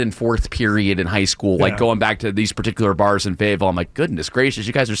third and fourth period in high school, like going back to these particular bars in Fayetteville. I'm like, goodness gracious,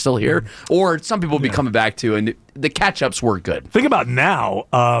 you guys are still here? Or some people will be coming back to, and the catch-ups were good. Think about now,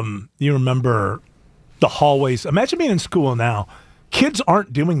 you remember the hallways. Imagine being in school now. Kids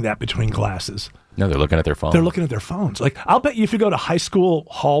aren't doing that between classes. No, they're looking at their phones. They're looking at their phones. Like, I'll bet you if you go to high school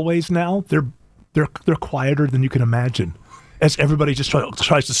hallways now, they're quieter than you can imagine. As everybody just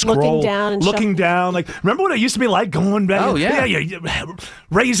tries to scroll, looking down. Like, remember what it used to be like going back? Oh yeah,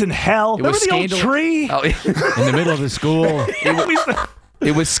 raising hell. Remember the old tree? Oh, yeah. In the middle of the school.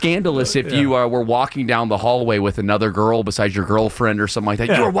 It was scandalous if you were walking down the hallway with another girl besides your girlfriend or something like that.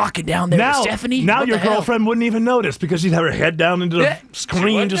 Yeah. You were walking down there, now, Stephanie. Now What your the hell? girlfriend wouldn't even notice because she'd have her head down into the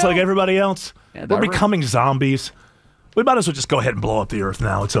screen just like everybody else. Yeah, We're becoming zombies. We might as well just go ahead and blow up the earth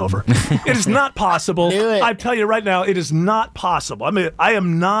now. It's over. It is not possible. Do it. I tell you right now, it is not possible. I mean, I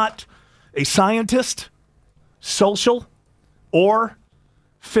am not a scientist, social, or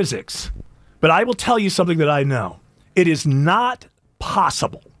physics. But I will tell you something that I know. It is not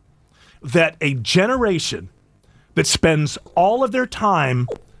possible that a generation that spends all of their time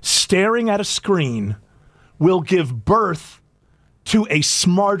staring at a screen will give birth to a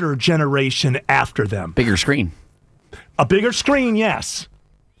smarter generation after them. Bigger screen. A bigger screen, yes.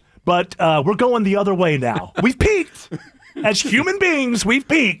 But we're going the other way now. We've peaked. As human beings, we've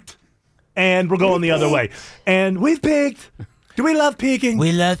peaked. And we're going the other way. And we've peaked. Do we love peaking?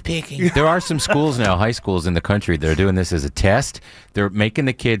 We love peaking. There are some schools now, high schools in the country, that are doing this as a test. They're making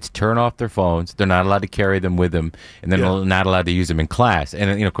the kids turn off their phones. They're not allowed to carry them with them, and they're not allowed to use them in class.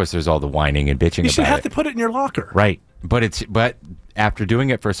 And of course, there's all the whining and bitching about it. You should have to put it in your locker. Right. But after doing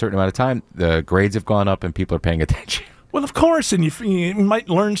it for a certain amount of time, the grades have gone up and people are paying attention. Well, of course, and you might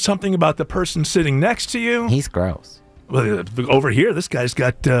learn something about the person sitting next to you. He's gross. Well, over here, this guy's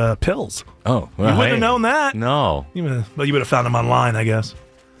got pills. Oh, well, you wouldn't have known that. No. You would have found them online, I guess.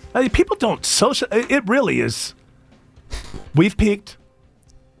 People don't social. It really is. We've peaked.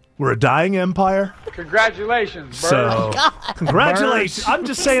 We're a dying empire. Congratulations, Bert. So, congratulations. I'm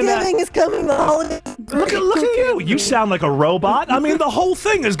just saying that. Thanksgiving is coming. The holiday. Look at you. You sound like a robot. I mean, the whole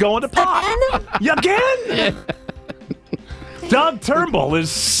thing is going to pot. Again? Doug Turnbull is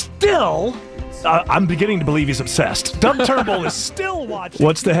still... I'm beginning to believe he's obsessed. Doug Turnbull is still watching.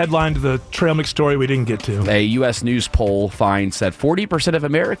 What's the headline to the trail mix story we didn't get to? A U.S. news poll finds that 40% of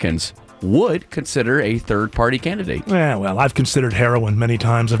Americans would consider a third-party candidate. Yeah, well, I've considered heroin many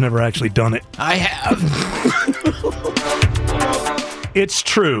times. I've never actually done it. I have. It's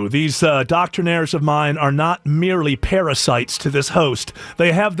true. These doctrinaires of mine are not merely parasites to this host.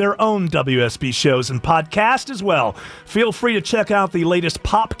 They have their own WSB shows and podcast as well. Feel free to check out the latest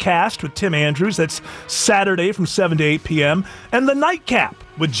Popcast with Tim Andrews. That's Saturday from 7 to 8 p.m. And the Nightcap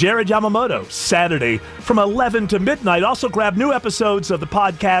with Jared Yamamoto, Saturday from 11 to midnight. Also grab new episodes of the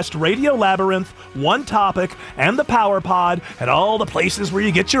podcast Radio Labyrinth, One Topic, and the Power Pod at all the places where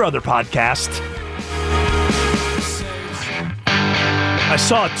you get your other podcasts. I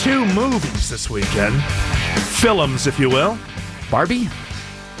saw 2 movies this weekend. Films, if you will. Barbie?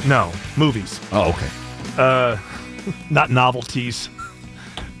 No, movies. Oh, okay. Not novelties.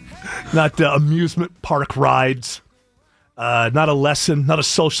 Not amusement park rides. Not a lesson. Not a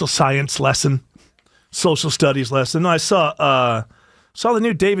social science lesson. Social studies lesson. No, I saw the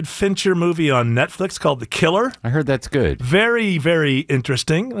new David Fincher movie on Netflix called The Killer. I heard that's good. Very, very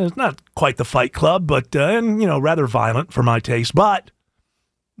interesting. It's not quite the Fight Club, but and rather violent for my taste, but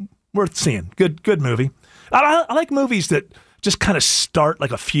worth seeing. Good movie. I like movies that just kind of start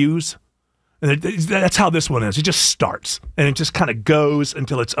like a fuse. And that's how this one is. It just starts, and it just kind of goes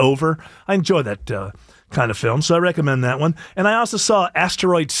until it's over. I enjoy that kind of film, so I recommend that one. And I also saw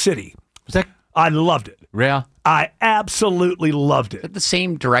Asteroid City. I loved it. Real? I absolutely loved it. Is that the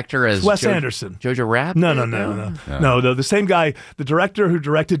same director as Wes Anderson. Jojo Rabbit? No. The same guy, the director who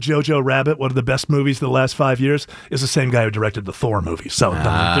directed Jojo Rabbit, one of the best movies of the last 5 years, is the same guy who directed the Thor movie. So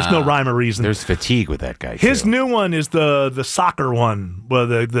there's no rhyme or reason. There's fatigue with that guy, His new one is the soccer one, where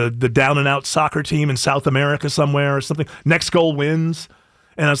the down and out soccer team in South America somewhere or something. Next goal wins.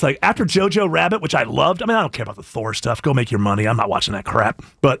 And I was like, after Jojo Rabbit, which I loved. I mean, I don't care about the Thor stuff. Go make your money. I'm not watching that crap.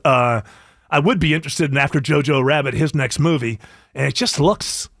 But I would be interested in, after Jojo Rabbit, his next movie. And it just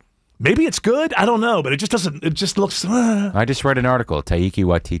looks, maybe it's good. I don't know, but it just doesn't, it just looks. I just read an article. Taiki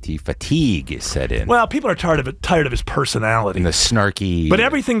Waititi fatigue is set in. Well, people are tired of his personality. And the snarky. But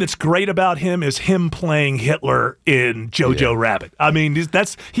everything that's great about him is him playing Hitler in Jojo Rabbit. I mean,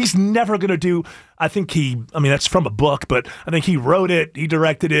 he's never going to do, that's from a book, but I think he wrote it, he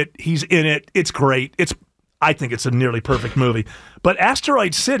directed it, he's in it. It's great. I think it's a nearly perfect movie. But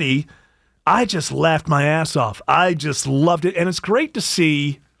Asteroid City, I just laughed my ass off. I just loved it. And it's great to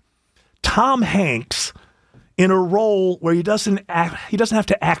see Tom Hanks in a role where he doesn't have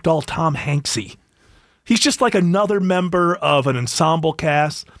to act all Tom Hanksy. He's just like another member of an ensemble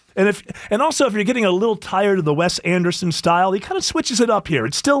cast. And also if you're getting a little tired of the Wes Anderson style, he kind of switches it up here.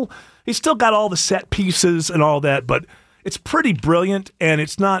 He's still got all the set pieces and all that, but it's pretty brilliant. And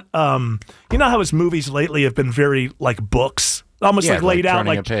it's not you know how his movies lately have been very like books. Almost like laid out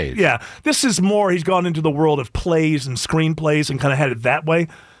like, this is more, he's gone into the world of plays and screenplays and kind of had it that way.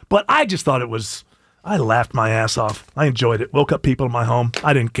 But I just thought it was I laughed my ass off. I enjoyed it. Woke up people in my home.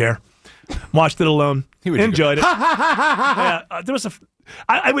 I didn't care. Watched it alone. Enjoyed it. Yeah, there was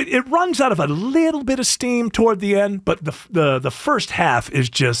it runs out of a little bit of steam toward the end, but the first half is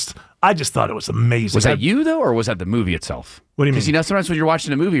just. I just thought it was amazing. Was that you though, or was that the movie itself? What do you mean? Because you know, sometimes when you're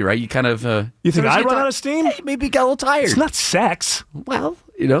watching a movie, right, you kind of you think I run out of steam? Hey, maybe got a little tired. It's not sex. Well,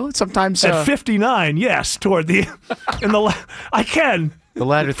 you know, sometimes at 59, yes, toward the I can. The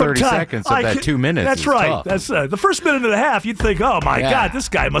latter 30 seconds of that 2 minutes. That's right. Tough. That's the first minute and a half. You'd think, oh my God, this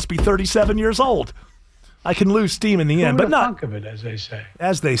guy must be 37 years old. I can lose steam in the end, but not funk of it, as they say.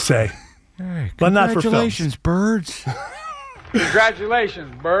 As they say, hey, but not for congratulations, birds.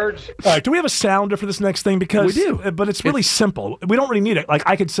 Congratulations, birds. All right, do we have a sounder for this next thing? Because we do, but it's really simple. We don't really need it. Like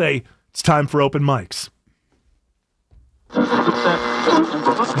I could say, it's time for open mics.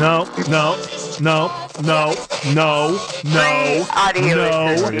 No.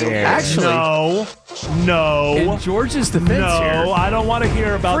 Actually, no. In George's defense here, I don't want to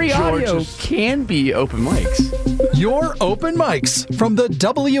hear about free audio can be open mics. Your open mics from the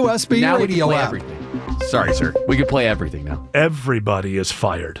WSB now radio app. Everything. Sorry, sir. We can play everything now. Everybody is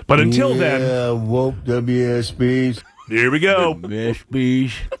fired. But until then... woke WSBs. Here we go.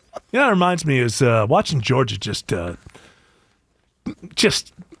 WSBs. You know, it reminds me is watching Georgia just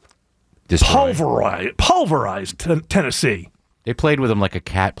pulverized Tennessee. They played with him like a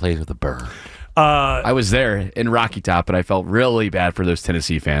cat plays with a bird. I was there in Rocky Top, and I felt really bad for those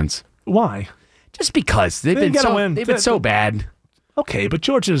Tennessee fans. Why? Just because they've been so bad. Okay, but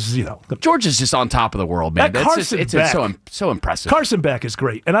Georgia's just on top of the world, man. It's so impressive. Carson Beck is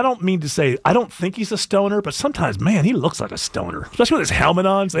great, and I don't mean to say I don't think he's a stoner, but sometimes, man, he looks like a stoner, especially with his helmet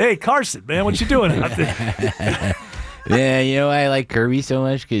on. Say, hey, Carson, man, what you doing? Yeah, you know why I like Kirby so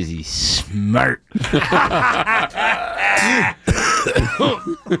much? Because he's smart.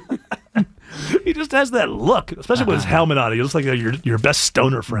 He just has that look, especially with his helmet on. He looks like your best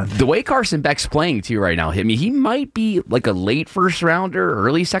stoner friend. The way Carson Beck's playing to you right now, he might be like a late first rounder,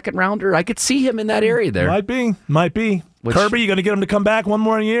 early second rounder. I could see him in that area there. Might be. Kirby, you going to get him to come back one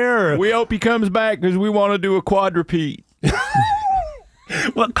more year? Or? We hope he comes back because we want to do a quadrupede.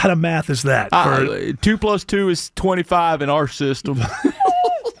 What kind of math is that? 2 + 2 is 25 in our system.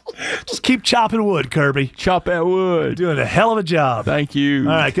 Just keep chopping wood, Kirby. Chop that wood. You're doing a hell of a job. Thank you.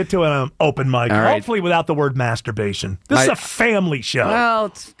 All right, get to an open mic. All right. Hopefully without the word masturbation. This is a family show. Well,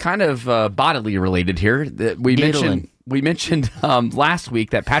 it's kind of bodily related here. We mentioned last week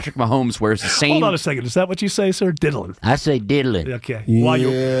that Patrick Mahomes wears the same... Hold on a second. Is that what you say, sir? Diddling. I say diddling. Okay.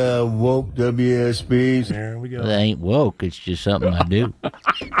 Yeah, woke WSBs. There we go. That ain't woke. It's just something I do.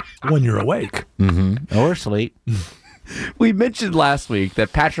 When you're awake. Mm-hmm. Or asleep. We mentioned last week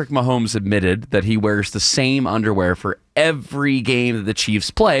that Patrick Mahomes admitted that he wears the same underwear for every game that the Chiefs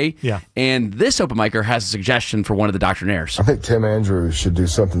play. Yeah. And this open micer has a suggestion for one of the Doctrinaires. I think Tim Andrews should do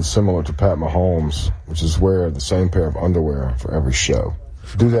something similar to Pat Mahomes, which is wear the same pair of underwear for every show.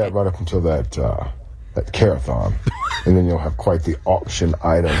 Do that right up until that Carathon, and then you'll have quite the auction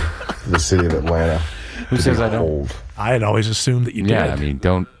item for the city of Atlanta. Who says I don't? I had always assumed that you did. Yeah, I mean,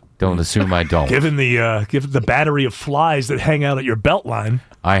 don't assume I don't. Given the battery of flies that hang out at your belt line.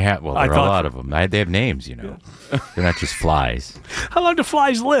 I have. Well, there are a lot of them. They have names, you know. They're not just flies. How long do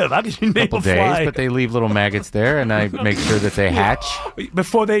flies live? How can you name a couple fly? days, but they leave little maggots there, and I make sure that they hatch.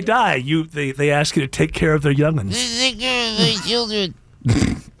 Before they die, they ask you to take care of their young'uns. Take care of the children.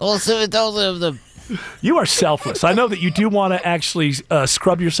 All 7,000 of them. You are selfless. I know that you do want to actually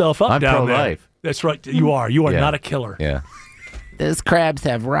scrub yourself up I'm down pro-life. there. That's right. You are. You are not a killer. Yeah. Those crabs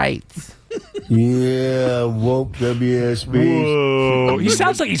have rights. Yeah, woke WSB. Whoa. He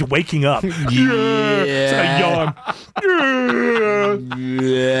sounds like he's waking up. Yeah. It's like a yawn.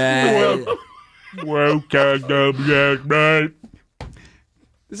 Yeah. Woke WSB.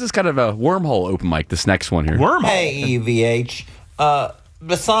 This is kind of a wormhole open mic, this next one here. Wormhole? Hey, EVH.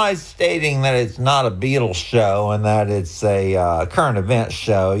 Besides stating that it's not a Beatles show and that it's a current event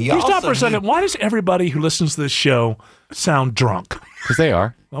show, Can you stop for a second? Why does everybody who listens to this show sound drunk? Because they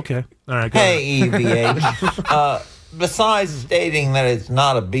are. Okay. All right. Go Hey, EVH. Besides stating that it's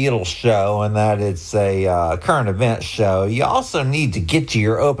not a Beatles show and that it's a current event show, you also need to get to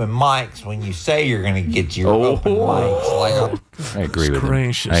your open mics when you say you're going to get to your open mics. I agree with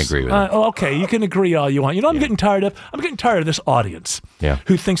him. I agree with him. Okay, you can agree all you want. You know, I'm getting tired of this audience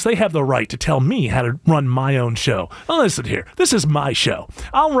who thinks they have the right to tell me how to run my own show. Now, listen here. This is my show.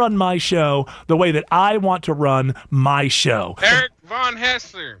 I'll run my show the way that I want to run my show. Eric Von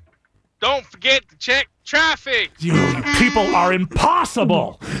Haessler, don't forget to check traffic. You people are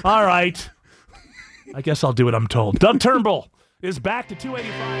impossible. All right. I guess I'll do what I'm told. Doug Turnbull is back to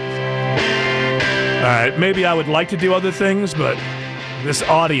 285. All right, maybe I would like to do other things, but this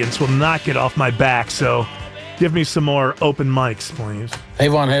audience will not get off my back, so give me some more open mics, please. Hey,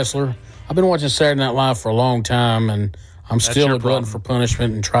 Von Haessler. I've been watching Saturday Night Live for a long time, and I'm still a glutton for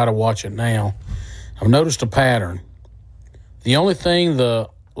punishment and try to watch it now. I've noticed a pattern. The only thing the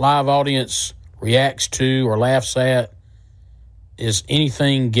live audience reacts to or laughs at is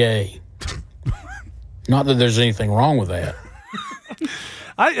anything gay. Not that there's anything wrong with that.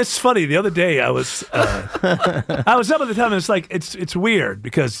 It's funny. The other day I was up at the time, and it's like it's weird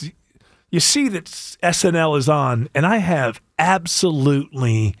because you see that SNL is on, and I have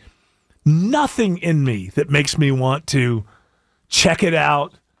absolutely nothing in me that makes me want to check it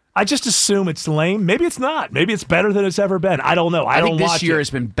out. I just assume it's lame. Maybe it's not. Maybe it's better than it's ever been. I don't know. I think this year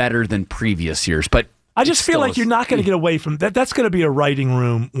has been better than previous years, but I just feel like you're not going to get away from that. That's going to be a writing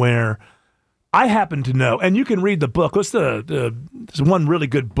room where I happen to know, and you can read the book. What's there's one really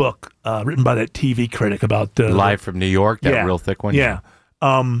good book written by that TV critic about Live from New York, that real thick one. Yeah.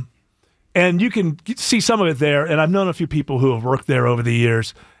 And you can see some of it there, and I've known a few people who have worked there over the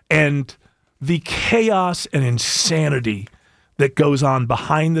years, and the chaos and insanity that goes on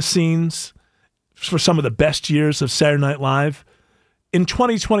behind the scenes for some of the best years of Saturday Night Live in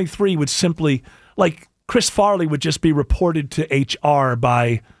 2023 would simply, like Chris Farley would just be reported to HR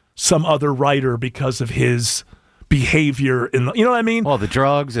by some other writer because of his behavior you know what I mean? Well, the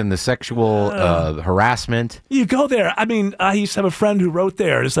drugs and the sexual harassment. You go there. I mean, I used to have a friend who wrote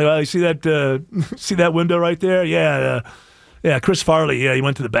there. It's like, oh, you see that window right there? Yeah, Chris Farley. Yeah, he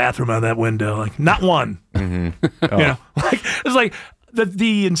went to the bathroom out of that window. Like, not one. Mm-hmm. Oh. You know, like it's like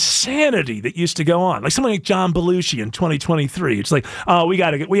the insanity that used to go on. Like someone like John Belushi in 2023. It's like, oh, we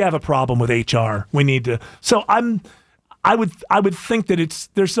have a problem with HR. We need to. So I would think that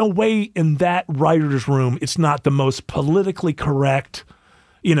there's no way in that writer's room it's not the most politically correct.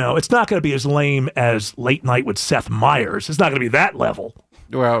 You know, it's not going to be as lame as Late Night with Seth Meyers. It's not going to be that level.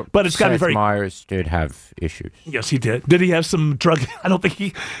 Well, but it's got to be very. Seth Meyers did have issues. Yes, he did. Did he have some drug? I don't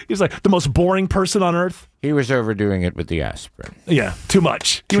think he's like the most boring person on earth. He was overdoing it with the aspirin. Yeah, too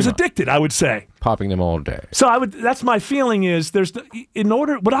much. He was addicted, I would say. Popping them all day. So that's my feeling is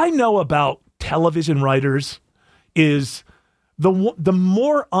what I know about television writers is the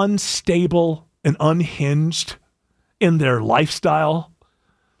more unstable and unhinged in their lifestyle,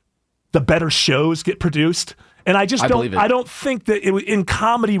 the better shows get produced. And I don't think that in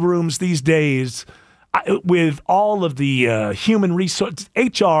comedy rooms these days, with all of the human resource,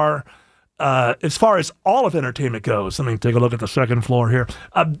 HR, as far as all of entertainment goes, I mean, take a look at the second floor here.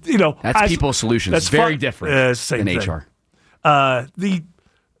 That's People Solutions. That's very different than HR.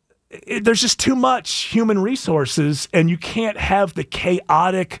 There's just too much human resources, and you can't have the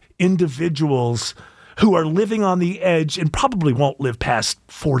chaotic individuals who are living on the edge and probably won't live past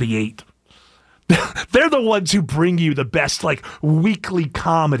 48. They're the ones who bring you the best, like, weekly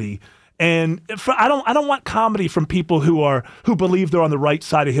comedy. And I don't want comedy from people who believe they're on the right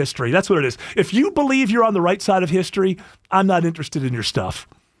side of history. That's what it is. If you believe you're on the right side of history, I'm not interested in your stuff.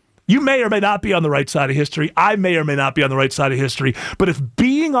 You may or may not be on the right side of history. I may or may not be on the right side of history. But if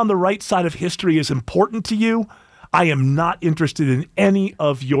being on the right side of history is important to you, I am not interested in any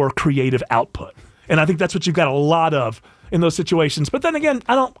of your creative output. And I think that's what you've got a lot of in those situations. But then again,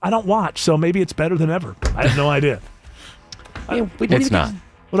 I don't watch, so maybe it's better than ever. I have no idea. It's not.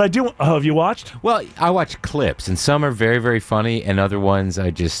 What I do? Oh, have you watched? Well, I watch clips, and some are very, very funny, and other ones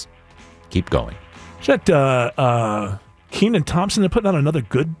I just keep going. Is that Kenan Thompson? They're putting on another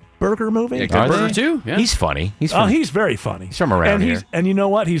Good Burger movie? Yeah, Good Burger too? Yeah. He's funny. He's funny. He's very funny. He's from around here. And you know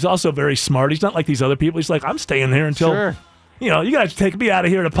what? He's also very smart. He's not like these other people. He's like, I'm staying here until, you guys take me out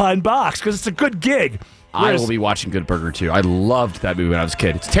of here to Pine Box because it's a good gig. I will be watching Good Burger too. I loved that movie when I was a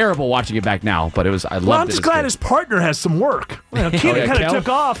kid. It's terrible watching it back now, but I loved it. Well, I'm just glad his partner has some work. Kenan kind of took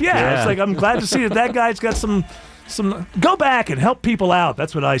off. Yeah, it's like I'm glad to see that guy's got some. Go back and help people out.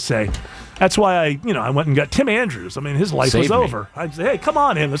 That's what I say. That's why I went and got Tim Andrews. I mean, his life was over. I'd say, hey, come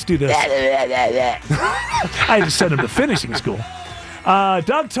on in, let's do this. I had to send him to finishing school.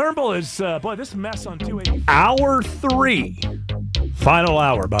 Doug Turnbull is this mess on 280. Hour 3, final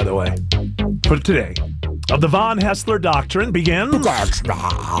hour, by the way, for today of the Von Haessler Doctrine begins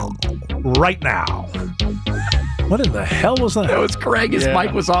right now. What in the hell was that? That was Craig. His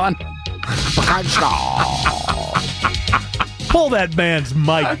mic was on. Pull that man's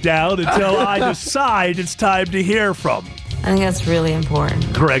mic down until I decide it's time to hear from. I think that's really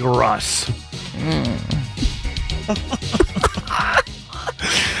important. Greg Russ.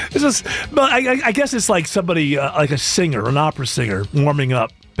 I guess it's like somebody, like a singer, an opera singer, warming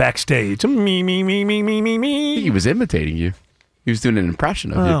up backstage. Me. He was imitating you. He was doing an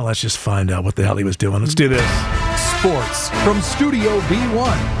impression of you. Well, let's just find out what the hell he was doing. Let's do this. Sports from Studio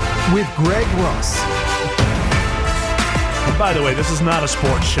B1 with Greg Ross. And by the way, this is not a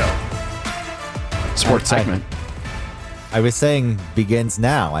sports show. Sports segment. I was saying begins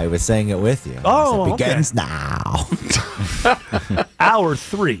now. I was saying it with you. Oh, begins now. Hour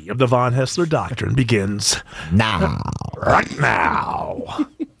 3 of the Von Haessler Doctrine begins now. Right now.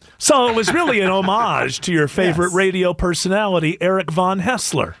 So it was really an homage to your favorite radio personality, Eric Von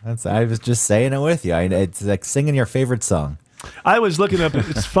Haessler. I was just saying it with you. It's like singing your favorite song. I was looking up.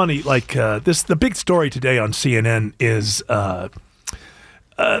 It's funny. The big story today on CNN is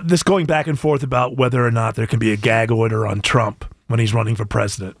this going back and forth about whether or not there can be a gag order on Trump when he's running for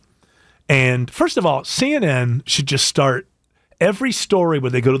president. And first of all, CNN should just start every story where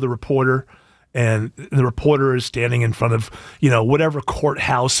they go to the reporter and the reporter is standing in front of, whatever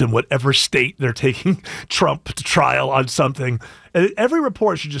courthouse in whatever state they're taking Trump to trial on something. And every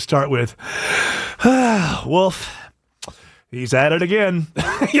report should just start with, Wolf, he's at it again.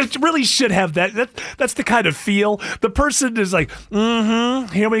 You really should have that. That's the kind of feel. The person is like,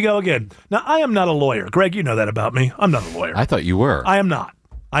 here we go again. Now, I am not a lawyer. Greg, you know that about me. I'm not a lawyer. I thought you were. I am not.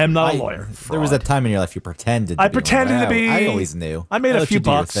 I am not a lawyer. There was a time in your life you pretended to I be pretended one. to be. I always knew. I made a few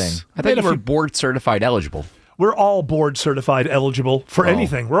bucks. I thought you were board certified eligible. We're all board certified eligible for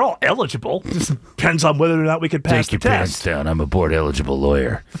anything. We're all eligible. Just depends on whether or not we can pass Take the your test. pants down. I'm a board eligible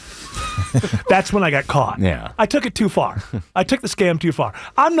lawyer. That's when I got caught. Yeah. I took it too far. I took the scam too far.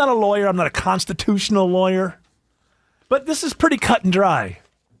 I'm not a lawyer. I'm not a constitutional lawyer. But this is pretty cut and dry.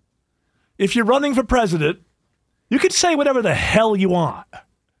 If you're running for president, you can say whatever the hell you want.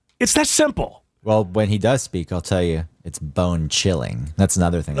 It's that simple. Well, when he does speak, I'll tell you, it's bone chilling. That's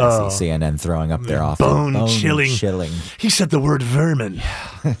another thing I see CNN throwing up there often. Bone chilling. He said the word vermin.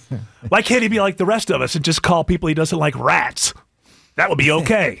 Why can't he be like the rest of us and just call people he doesn't like rats? That would be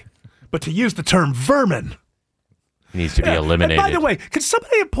okay. But to use the term vermin. He needs to be eliminated. And by the way, can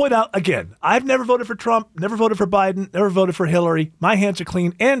somebody point out, again, I've never voted for Trump, never voted for Biden, never voted for Hillary. My hands are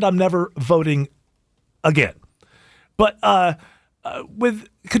clean, and I'm never voting again. But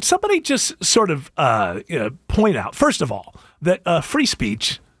could somebody just sort of point out, first of all, that free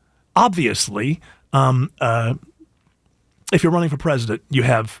speech, obviously, if you're running for president, you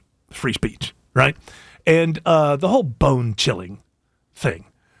have free speech, right? And the whole bone-chilling thing.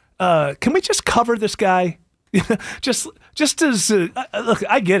 Can we just cover this guy? just as look,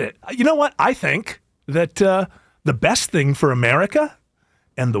 I get it. You know what? I think that the best thing for America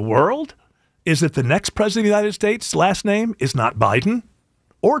and the world is that the next president of the United States' last name is not Biden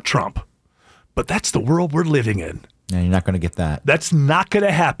or Trump, but that's the world we're living in. Yeah, you're not going to get that. That's not going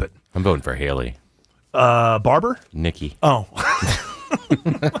to happen. I'm voting for Haley. Barber? Nikki. Oh.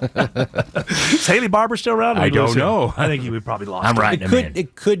 Is Haley Barber still around? I don't know. I think he would probably lost. I'm writing him in.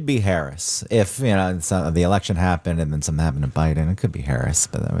 It could be Harris if the election happened and then something happened to Biden. It could be Harris,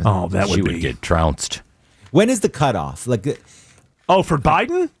 but she would get trounced. When is the cutoff? For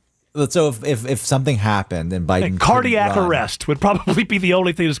Biden? So if something happened and Biden cardiac arrest would probably be the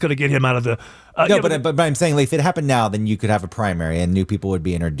only thing that's going to get him out of the. But I'm saying if it happened now, then you could have a primary and new people would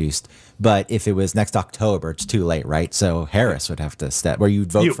be introduced. But if it was next October, it's too late, right? So Harris would have to step. Where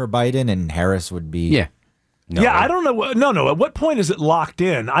you'd vote for Biden and Harris would be. Yeah. I don't know. No. At what point is it locked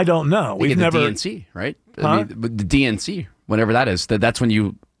in? I don't know. We've never the DNC, right? Huh? I mean, the DNC, whenever that is, that's when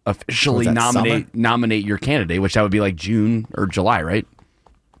you officially nominate your candidate, which that would be like June or July, right?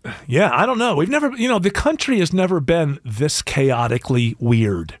 Yeah, I don't know. We've never, the country has never been this chaotically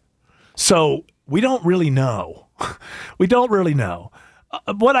weird. So we don't really know. We don't really know.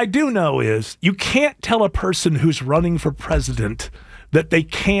 What I do know is you can't tell a person who's running for president that they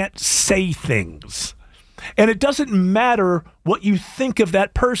can't say things. And it doesn't matter what you think of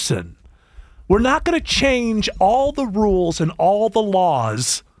that person. We're not going to change all the rules and all the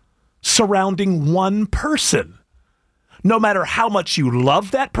laws surrounding one person. No matter how much you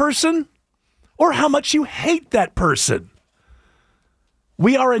love that person or how much you hate that person.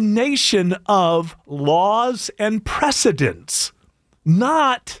 We are a nation of laws and precedents,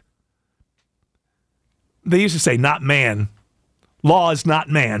 not, they used to say not man. Law is not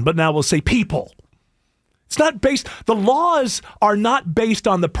man, but now we'll say people. It's not based, the laws are not based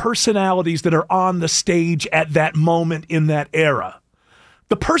on the personalities that are on the stage at that moment in that era.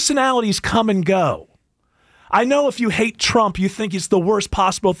 The personalities come and go. I know if you hate Trump, you think it's the worst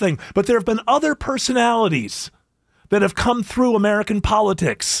possible thing, but there have been other personalities that have come through American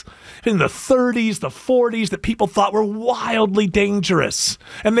politics in the 30s, the 40s, that people thought were wildly dangerous,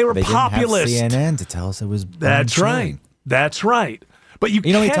 and they were populist. Didn't have CNN to tell us it was. That's right. That's right. But you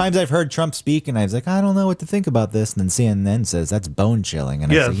know how many times I've heard Trump speak and I was like, I don't know what to think about this. And then CNN says, that's bone chilling.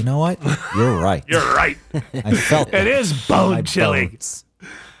 And I say, you know what? You're right. You're right. I felt that. It is bone chilling.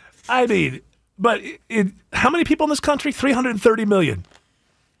 I mean, but how many people in this country? 330 million.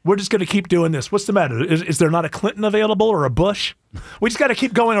 We're just going to keep doing this. What's the matter? Is there not a Clinton available or a Bush? We just got to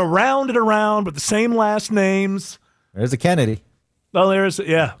keep going around and around with the same last names. There's a Kennedy. Oh, there's,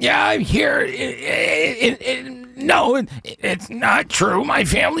 yeah. Yeah, I'm here. No, it's not true. My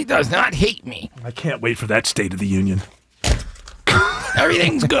family does not hate me. I can't wait for that State of the Union.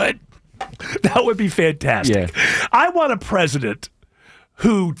 Everything's good. That would be fantastic. Yeah. I want a president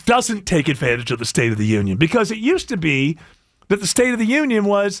who doesn't take advantage of the State of the Union, because it used to be that the State of the Union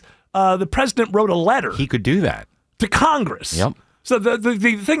was the president wrote a letter. He could do that. To Congress. Yep. So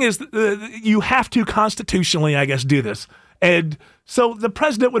the thing is, you have to constitutionally, I guess, do this. And so the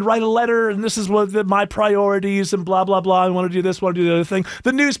president would write a letter, and this is what my priorities, and blah, blah, blah. I want to do this, want to do the other thing.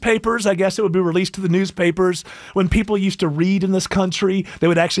 The newspapers, I guess it would be released to the newspapers. When people used to read in this country, they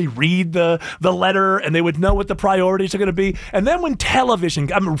would actually read the letter, and they would know what the priorities are going to be. And then when television,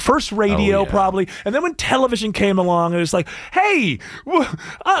 first radio probably, and then when television came along, it was like, hey,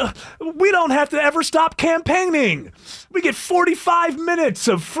 we don't have to ever stop campaigning. We get 45 minutes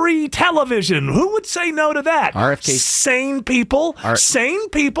of free television. Who would say no to that? RFK. Sane people. Sane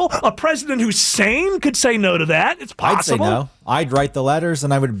people. A president who's sane could say no to that. It's possible. I'd say no. I'd write the letters,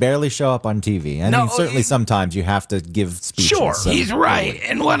 and I would barely show up on TV. I mean, certainly sometimes you have to give speeches. Sure, so. he's right.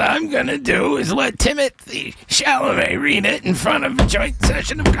 And what I'm going to do is let Timothy Chalamet read it in front of a joint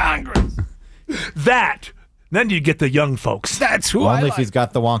session of Congress. Then you get the young folks. That's who Only if he's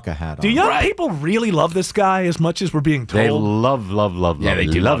got the Wonka hat on. Do young people really love this guy as much as we're being told? They love. Yeah, they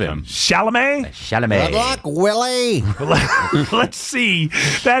do love him. Chalamet? Good luck, Willie. Let's see.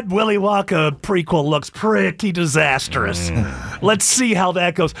 That Willy Wonka prequel looks pretty disastrous. Let's see how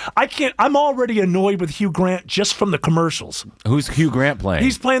that goes. I'm already annoyed with Hugh Grant just from the commercials. Who's Hugh Grant playing?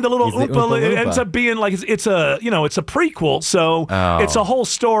 He's playing the little Oompa. It ends up being like it's a prequel, so it's a whole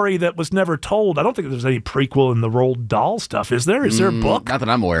story that was never told. I don't think there's any prequel in the Roald Dahl stuff, is there? Is there a book? Not that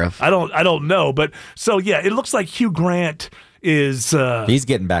I'm aware of. I don't know, but so yeah, it looks like Hugh Grant is. He's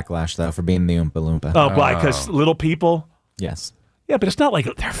getting backlash though for being the Oompa Loompa. Oh, why? Because little people. Yes. Yeah, but it's not like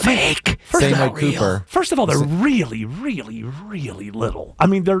they're fake. Same like Cooper. First of all, they're really, really, really little. I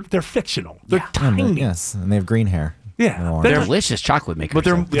mean, they're fictional. They're tiny. Yes, and they have green hair. Yeah, they're delicious chocolate makers. But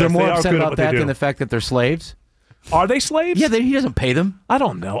they're more upset about that than the fact that they're slaves. Are they slaves? Yeah, he doesn't pay them. I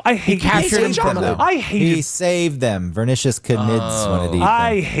don't know. I hate He saved them. Vernicious Knids wanted to eat them.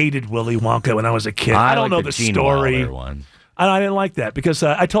 I hated Willy Wonka when I was a kid. I don't know the story. One. I didn't like that because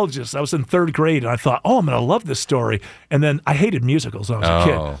I told you this. I was in third grade and I thought, I'm going to love this story. And then I hated musicals when I was a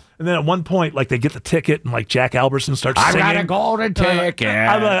kid. And then at one point, like they get the ticket and like Jack Albertson starts singing. I got a golden ticket.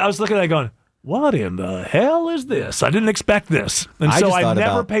 I was looking at it going, what in the hell is this? I didn't expect this. And so I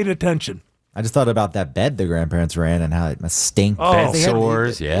never paid attention. I just thought about that bed the grandparents were in and how it must stink. Bed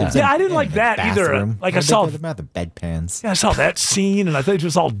sores, Yeah, I didn't like that either. Like I saw the bedpans. Yeah, I saw that scene and I thought it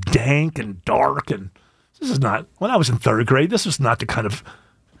was all dank and dark. And this is not, when I was in third grade, this was not the kind of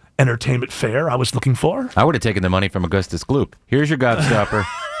entertainment fare I was looking for. I would have taken the money from Augustus Gloop. Here's your gobstopper.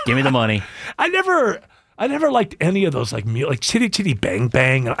 Give me the money. I never liked any of those like Chitty Chitty Bang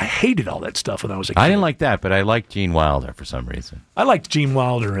Bang. I hated all that stuff when I was a kid. I didn't like that, but I liked Gene Wilder for some reason. I liked Gene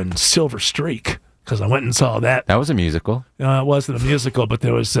Wilder and Silver Streak because I went and saw that. That was a musical. It wasn't a musical, but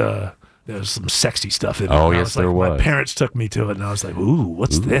there was some sexy stuff in it. Oh, yes, there was. My parents took me to it, and I was like, ooh,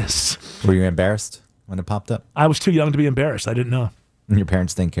 what's this? Were you embarrassed when it popped up? I was too young to be embarrassed. I didn't know. And your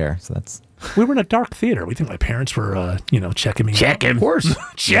parents didn't care, so that's... We were in a dark theater. We think my parents were, checking me out. Check him. Of course.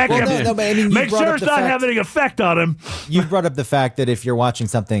 Check him. No, but I mean, make sure it's not having an effect on him. You've brought up the fact that if you're watching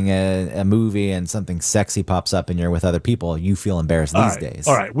something, a movie, and something sexy pops up and you're with other people, you feel embarrassed these days.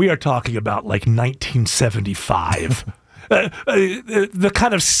 All right. We are talking about like 1975. The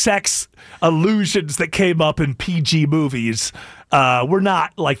kind of sex allusions that came up in PG movies were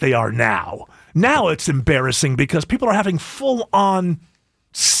not like they are now. Now it's embarrassing because people are having full-on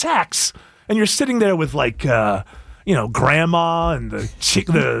sex, and you're sitting there with like, grandma and the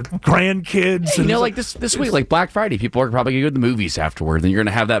grandkids. Yeah, like this week, like Black Friday, people are probably going to go to the movies afterward. Then you're going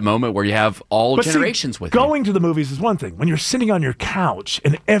to have that moment where you have all generations with you. Going to the movies is one thing. When you're sitting on your couch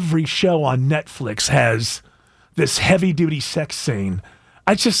and every show on Netflix has this heavy-duty sex scene,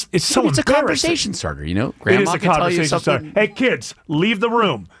 it's so embarrassing. It's a conversation starter, Grandma it is a can tell you conversation something. starter. Hey, kids, leave the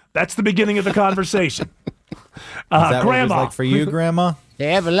room. That's the beginning of the conversation. Is that Grandma. what it was like for you, Grandma?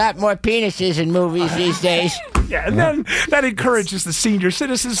 They have a lot more penises in movies these days. Yeah, and then that encourages the senior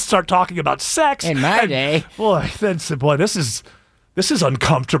citizens to start talking about sex. In my day. Boy, this This is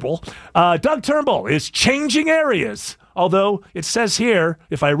uncomfortable. Doug Turnbull is changing areas. Although it says here,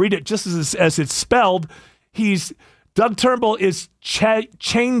 if I read it just as it's spelled, Doug Turnbull is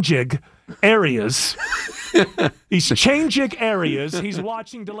changing areas. He's changing areas. He's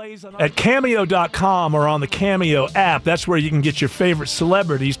watching delays at Cameo.com or on the Cameo app. That's where you can get your favorite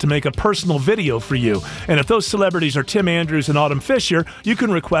celebrities to make a personal video for you. And if those celebrities are Tim Andrews and Autumn Fisher, you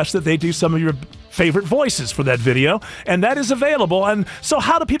can request that they do some of your favorite voices for that video, and that is available. And so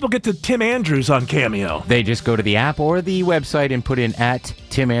how do people get to Tim Andrews on Cameo? They just go to the app or the website and put in at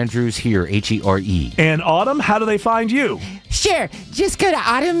Tim Andrews here, Here. And Autumn, how do they find you? Sure. Just go to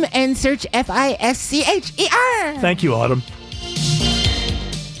Autumn and search Fischer. Thank you, Autumn.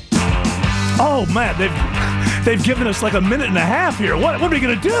 Oh, man, they've given us like a minute and a half here. What are we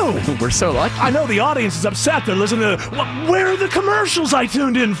going to do? We're so lucky. I know the audience is upset. They're listening to, where are the commercials I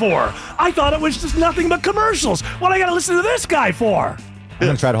tuned in for? I thought it was just nothing but commercials. What I got to listen to this guy for? I'm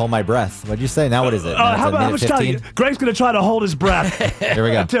going to try to hold my breath. What'd you say? Now what is it? How much time? Greg's going to try to hold his breath. Here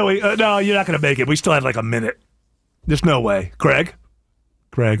we go. Until no, you're not going to make it. We still have like a minute. There's no way. Greg?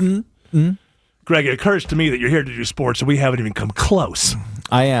 Mm-hmm. Greg, it occurs to me that you're here to do sports, so we haven't even come close.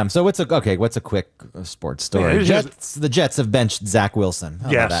 I am. So what's a quick sports story? The Jets have benched Zach Wilson. How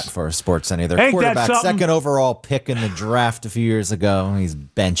about that for sports center? Their quarterback, second overall pick in the draft a few years ago. He's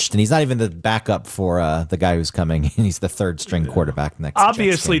benched, and he's not even the backup for the guy who's coming. He's the third string quarterback next.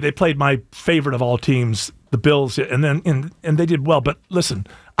 Obviously, they played my favorite of all teams, the Bills, and they did well. But listen,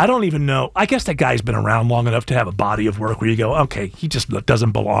 I don't even know. I guess that guy's been around long enough to have a body of work where you go, okay, he just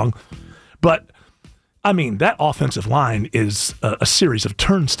doesn't belong. But I mean, that offensive line is a series of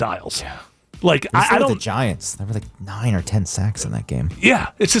turnstiles. Yeah. Like I don't. The Giants, there were like 9 or 10 sacks in that game. Yeah,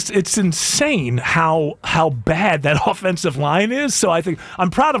 it's insane how bad that offensive line is. So I think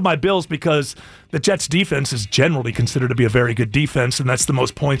I'm proud of my Bills because the Jets' defense is generally considered to be a very good defense, and that's the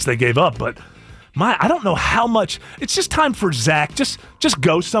most points they gave up. But I don't know how much. It's just time for Zach. Just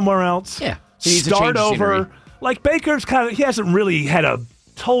go somewhere else. Yeah, start over. Like Baker's he hasn't really had a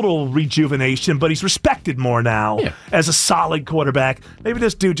total rejuvenation, but he's respected more now as a solid quarterback. Maybe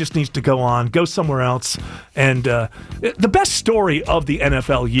this dude just needs to go somewhere else. And the best story of the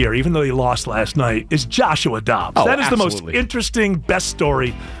NFL year, even though he lost last night, is Joshua Dobbs. That is absolutely the most interesting, best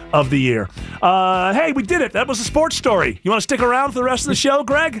story of the year. Hey, we did it. That was a sports story. You want to stick around for the rest of the show,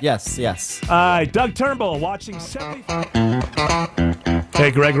 Greg? Yes. All right, Doug Turnbull watching 75. Hey,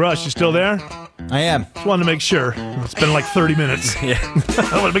 Greg Rush, you still there? I am. Just wanted to make sure. It's been like 30 minutes.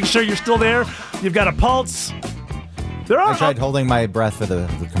 I want to make sure you're still there. You've got a pulse. I tried holding my breath for the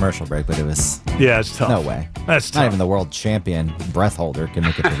commercial break, but it was... Yeah, it's tough. No way. That's tough. Not even the world champion breath holder can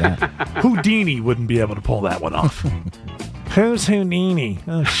make it to that. Houdini wouldn't be able to pull that one off. Who's Houdini?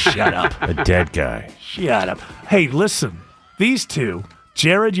 Oh, shut up. A dead guy. Shut up. Hey, listen. These two,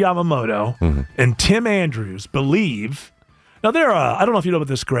 Jared Yamamoto and Tim Andrews, believe... Now, I don't know if you know about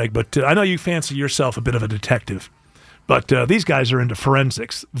this, Greg, but I know you fancy yourself a bit of a detective. But these guys are into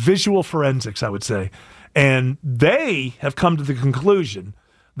forensics, visual forensics, I would say. And they have come to the conclusion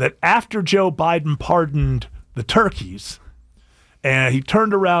that after Joe Biden pardoned the turkeys, and he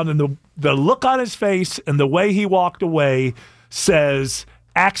turned around and the look on his face and the way he walked away says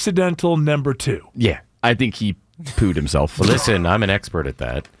accidental number 2. Yeah, I think he pooed himself. Listen, I'm an expert at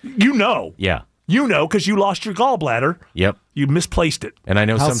that. You know. Yeah. You know, because you lost your gallbladder. Yep. You misplaced it. And I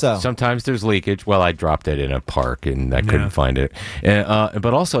know sometimes there's leakage. Well, I dropped it in a park and I couldn't find it.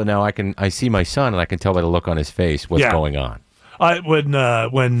 But also now I see my son and I can tell by the look on his face what's going on.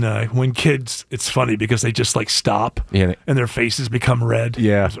 When kids, it's funny because they just like stop and their faces become red.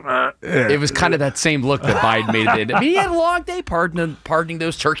 Yeah. It was kind of that same look that Biden made it. I mean, he had a long day pardoning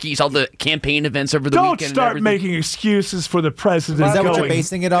those turkeys, all the campaign events over the weekend. Don't start making excuses for the president. Is that what you're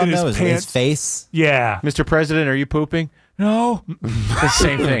basing it on, though? Is his face? Yeah. Mr. President, are you pooping? No. The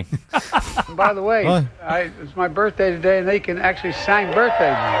same thing. And by the way, it's my birthday today, and they can actually sing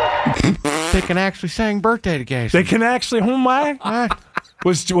birthday music. They can actually sing birthday together. They can actually. Who am I?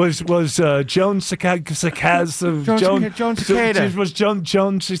 Was Joan Cicada? Was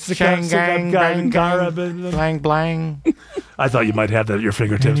Joan Cicada? Blang blang. I thought you might have that at your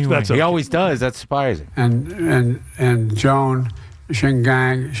fingertips. Anyway, that's okay. He always does. That's surprising. And Joan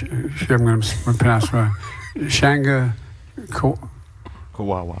Shingang, I'm going to pronounce right. Shanga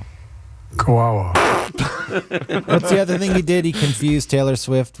Kawawa. What's the other thing he did? He confused Taylor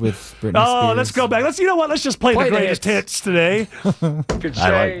Swift with Britney Spears. Let's go back. You know what? Let's just play the greatest hits today. You could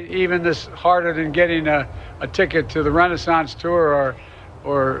say even this harder than getting a ticket to the Renaissance tour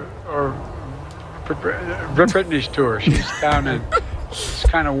or Britney's tour. She's it's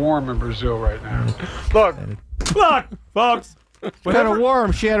kind of warm in Brazil right now. Look, folks. Kind of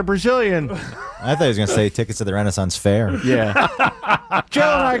warm. She had a Brazilian. I thought he was going to say tickets to the Renaissance Fair. Yeah. Joe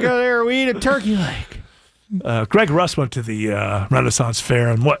and I go there. We eat a turkey leg. Greg Russ went to the Renaissance Fair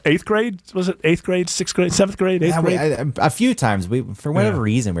in what, 8th grade? Was it 8th grade, 6th grade, 7th grade, 8th grade? A few times. For whatever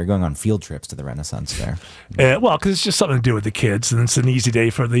reason, we were going on field trips to the Renaissance Fair. Well, because it's just something to do with the kids, and it's an easy day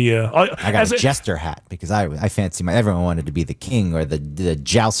for the... I got a jester hat because I fancy everyone wanted to be the king or the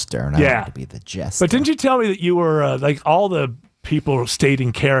jouster, and I wanted to be the jester. But didn't you tell me that you were, like, all the people stayed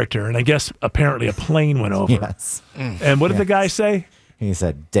in character, and I guess apparently a plane went over. Yes. And what did the guy say? He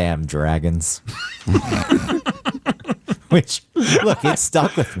said, "Damn dragons." Which, look, it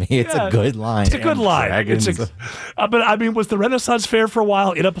stuck with me. It's a good line. It's a good line. But I mean, was the Renaissance Fair for a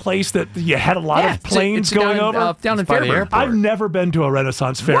while in a place that you had a lot of planes going over? Down in Fairburn. I've never been to a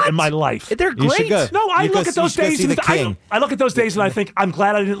Renaissance Fair in my life. They're great. No, I look at those days and I look at those days and I think I'm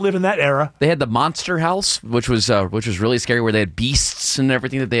glad I didn't live in that era. They had the Monster House, which was really scary, where they had beasts and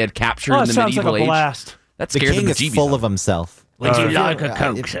everything that they had captured in the sounds medieval like a age. blast. That The scared king the is bejeebies full out of himself. Would you like a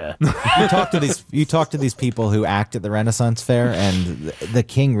Coke, sir? You talk to these people who act at the Renaissance Fair, and the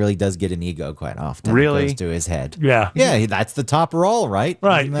king really does get an ego quite often. Really? It goes to his head. Yeah. Yeah, that's the top role, right?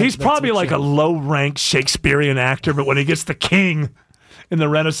 Right. He's probably like a low-ranked Shakespearean actor, but when he gets the king in the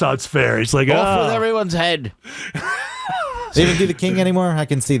Renaissance Fair, he's like, off with everyone's head. They even do the king anymore? I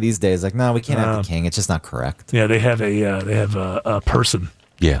can see these days, like, no, we can't have the king. It's just not correct. Yeah, they have a person.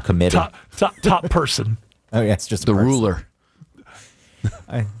 Yeah. Committee. Top person. Oh, yeah, it's just the ruler.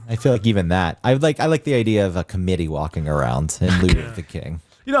 I feel like even that. I like the idea of a committee walking around in lieu of the king.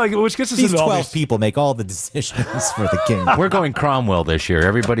 You know, which gets us These into 12 people make all the decisions for the king. We're going Cromwell this year.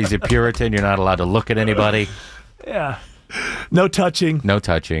 Everybody's a Puritan. You're not allowed to look at anybody. Yeah. No touching. No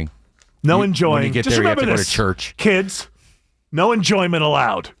touching. No enjoying. When you get Just there, you have to remember go this, to church. Kids, no enjoyment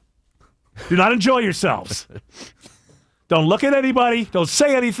allowed. Do not enjoy yourselves. Don't look at anybody. Don't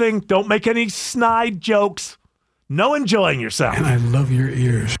say anything. Don't make any snide jokes. No enjoying yourself. And I love your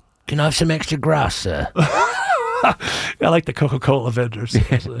ears. Can I have some extra grass, sir? I like the Coca-Cola vendors.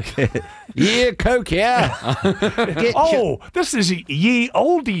 Yeah, Coke, yeah. This is ye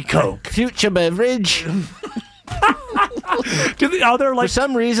oldie Coke. Future beverage. Are there like For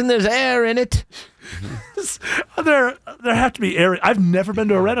some reason, there's air in it. There have to be air. I've never been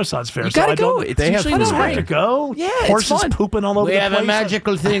to a Renaissance Fair. You gotta go. It's usually in the I spring. have to go. Yeah, horses it's fun. pooping all over We the have place. a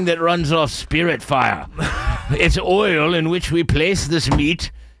magical thing that runs off spirit fire. It's oil in which we place this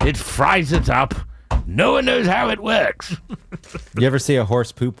meat. It fries it up. No one knows how it works. You ever see a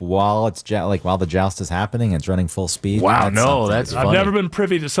horse poop while it's while the joust is happening and it's running full speed? Wow, that's I've funny. never been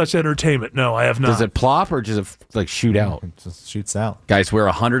privy to such entertainment. No, I have not. Does it plop or does it like shoot out? It just shoots out. Guys, we're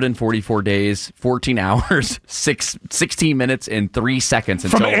 144 days, 14 hours, 16 minutes, and 3 seconds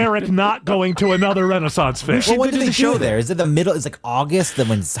From until Eric not going to another Renaissance Fair. Well, when do they show there? Is it the middle? It's like August, then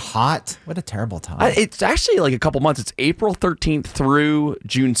when it's hot. What a terrible time. It's actually like a couple months. It's April 13th through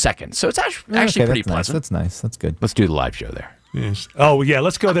June 2nd. So it's actually pretty nice. pleasant. That's nice. That's good. Let's do the live show there. Yes. Oh, yeah.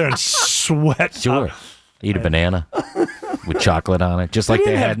 Let's go there and sweat. Sure. Eat a banana with chocolate on it, just like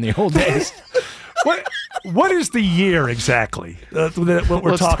they had in the old days. What is the year exactly? What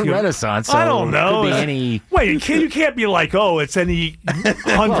we're It's talking the Renaissance. So I don't know. It could be any. Wait, you can't be like, it's any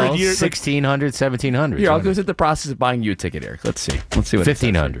 100 years. 1600, 1700. Here, I'll go through the process of buying you a ticket, Eric. Let's see. What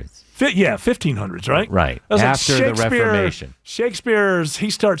 1500s. Yeah, 1500s, right? Right. That's like After the Reformation.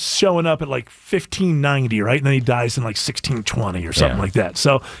 He starts showing up at like 1590, right? And then he dies in like 1620 or something like that.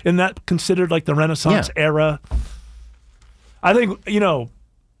 So, isn't that considered like the Renaissance era? I think,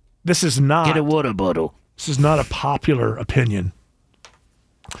 this is not... Get a water bottle. This is not a popular opinion.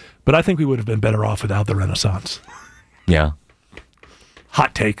 But I think we would have been better off without the Renaissance. Yeah.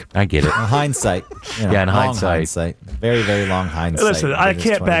 Hot take. I get it. In hindsight. In long hindsight. Very, very long hindsight. Listen, I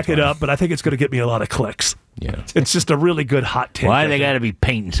can't back it up, but I think it's going to get me a lot of clicks. Yeah. It's just a really good hot take. Why they got to be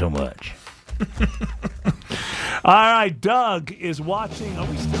painting so much? All right, Doug is watching. Are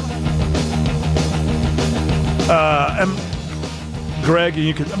we still? Greg,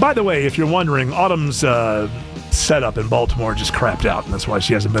 you can. By the way, if you're wondering, Autumn's setup in Baltimore just crapped out, and that's why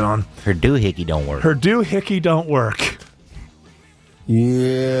she hasn't been on. Her doohickey don't work. Her doohickey don't work.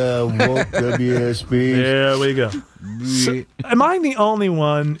 Yeah, woke WSB. There we go. So, am I the only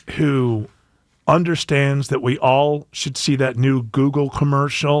one who understands that we all should see that new Google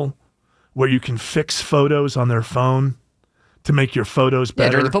commercial where you can fix photos on their phone to make your photos better?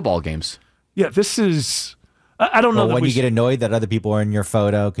 Yeah, during the football games. Yeah, this is... I don't know. When you get annoyed that other people are in your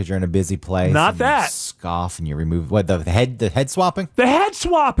photo because you're in a busy place. Not and that. You scoff and you remove the head swapping? The head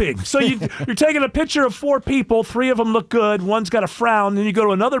swapping. So you're taking a picture of 4 people. 3 of them look good. One's got a frown. Then you go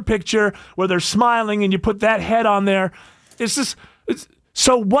to another picture where they're smiling and you put that head on there.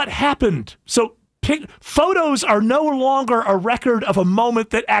 So what happened? So photos are no longer a record of a moment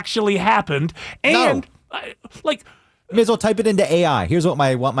that actually happened. And may as well type it into AI. Here's what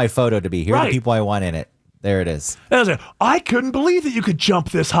I want my photo to be. Here are the people I want in it. There it is. I couldn't believe that you could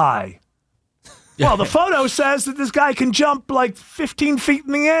jump this high. Well, the photo says that this guy can jump like 15 feet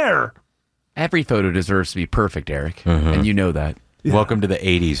in the air. Every photo deserves to be perfect, Eric, and you know that. Yeah. Welcome to the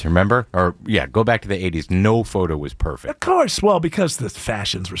 80s, remember? Go back to the 80s. No photo was perfect. Of course. Well, because the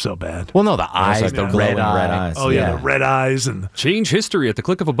fashions were so bad. Well, no, the eyes, the red eyes. Oh, yeah, the red eyes. And change history at the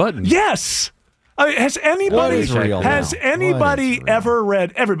click of a button. Yes. I mean, has anybody ever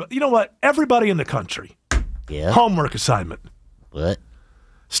read, everybody, you know what? Everybody in the country. Yeah. Homework assignment. What?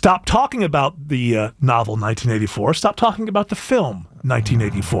 Stop talking about the novel 1984. Stop talking about the film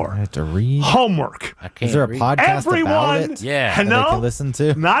 1984. I have to read. Homework. Is there a podcast about it? Yeah. That they can listen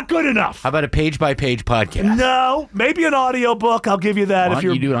to? Not good enough. How about a page-by-page podcast? No. Maybe an audiobook. I'll give you that. Why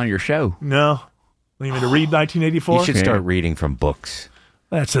don't you do it on your show? No. You mean to read 1984? You should start reading from books.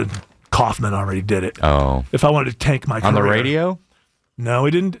 Kaufman already did it. Oh. If I wanted to tank my career. On the radio? No,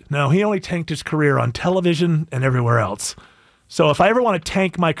 he didn't. No, he only tanked his career on television and everywhere else. So if I ever want to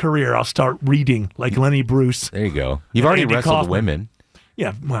tank my career, I'll start reading like Lenny Bruce. There you go. You've already Andy wrestled Kaufman. women.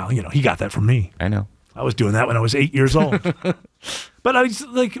 Yeah, well, he got that from me. I know. I was doing that when I was 8 years old. But I was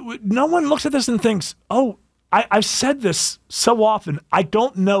like, no one looks at this and thinks, oh, I've said this so often, I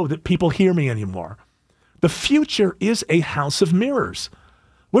don't know that people hear me anymore. The future is a house of mirrors.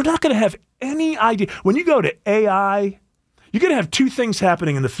 We're not going to have any idea. When you go to AI, you're going to have two things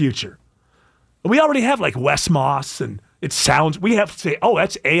happening in the future. We already have like Wes Moss, and we have to say, oh,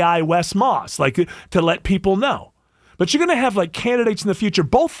 that's AI Wes Moss, like to let people know. But you're going to have like candidates in the future.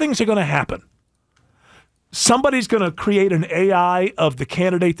 Both things are going to happen. Somebody's going to create an AI of the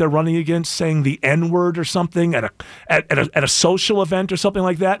candidate they're running against saying the N-word or something at a social event or something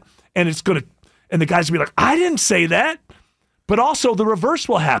like that, and the guys will be like, I didn't say that. But also the reverse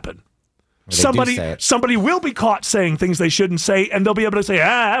will happen. Somebody will be caught saying things they shouldn't say, and they'll be able to say,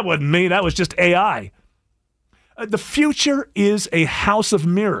 that wasn't me, that was just AI. The future is a house of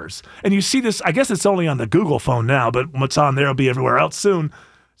mirrors. And you see this, I guess it's only on the Google phone now, but what's on there will be everywhere else soon.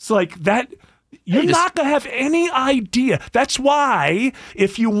 It's like that. You're not going to have any idea. That's why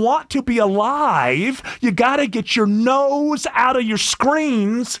if you want to be alive, you got to get your nose out of your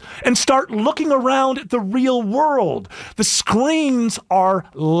screens and start looking around at the real world. The screens are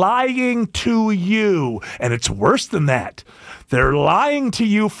lying to you, and it's worse than that. They're lying to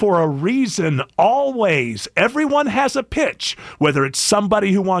you for a reason, always. Everyone has a pitch, whether it's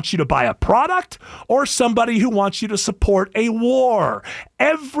somebody who wants you to buy a product or somebody who wants you to support a war.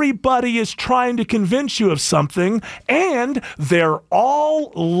 Everybody is trying to convince you of something, and they're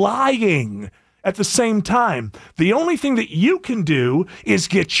all lying at the same time. The only thing that you can do is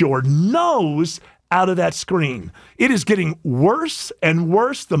get your nose out of that screen. It is getting worse and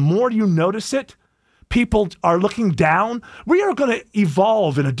worse the more you notice it. People are looking down. We are going to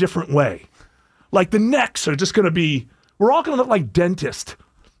evolve in a different way. Like the necks are just going to be, we're all going to look like dentists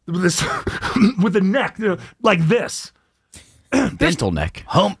with this, with the neck like this. Dental neck.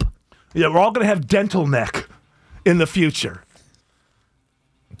 Hump. Yeah, we're all going to have dental neck in the future.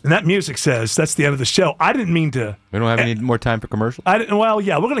 And that music says that's the end of the show. I didn't mean to. We don't have any more time for commercials? Well,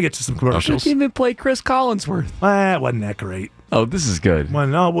 yeah, we're going to get to some commercials. You didn't even play Chris Collinsworth. It wasn't that great. Oh, this is good. Well,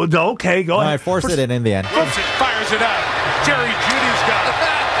 no, okay, go ahead. I forced it in the end. Flips it, fires it out. Jerry Judy's got it.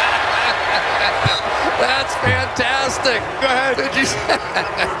 That's fantastic. Go ahead. Did you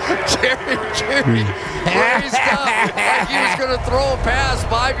Jerry Judy raised up like he was going to throw a pass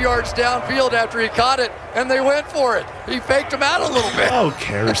 5 yards downfield after he caught it, and they went for it. He faked him out a little bit. Who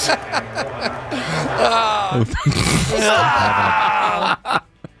cares?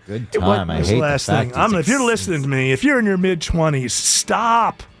 Good time. I hate last the fact thing. If you're listening to me, if you're in your mid-20s,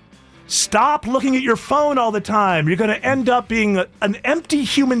 stop. Stop looking at your phone all the time. You're going to end up being an empty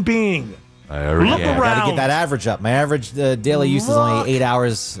human being. Look around. I got to get that average up. My average daily use is only 8.5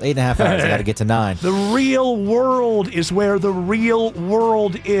 hours. I got to get to 9. The real world is where the real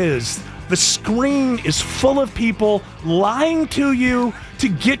world is. The screen is full of people lying to you to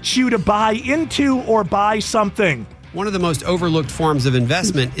get you to buy into or buy something. One of the most overlooked forms of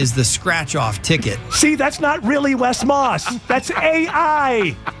investment is the scratch-off ticket. See, that's not really Wes Moss. That's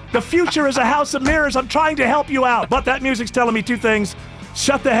AI. The future is a house of mirrors. I'm trying to help you out. But that music's telling me two things.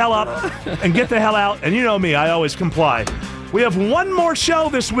 Shut the hell up and get the hell out. And you know me, I always comply. We have one more show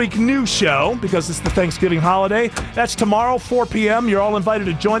this week, new show, because it's the Thanksgiving holiday. That's tomorrow, 4 p.m. You're all invited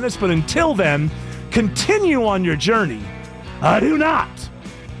to join us. But until then, continue on your journey. Do not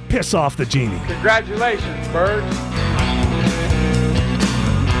piss off the genie. Congratulations, birds.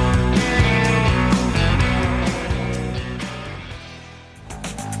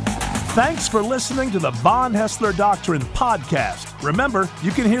 Thanks for listening to the Von Haessler Doctrine podcast. Remember,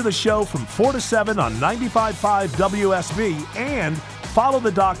 you can hear the show from 4 to 7 on 95.5 WSB and follow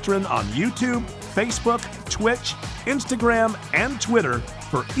the Doctrine on YouTube, Facebook, Twitch, Instagram, and Twitter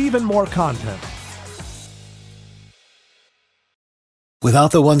for even more content.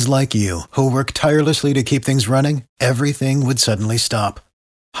 Without the ones like you, who work tirelessly to keep things running, everything would suddenly stop.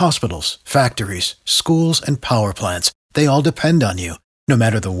 Hospitals, factories, schools, and power plants, they all depend on you. No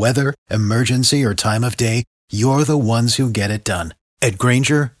matter the weather, emergency, or time of day, you're the ones who get it done. At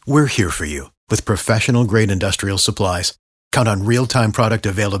Grainger, we're here for you with professional-grade industrial supplies. Count on real-time product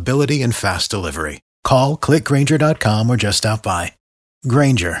availability and fast delivery. Call, click Grainger.com, or just stop by.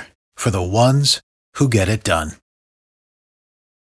 Grainger, for the ones who get it done.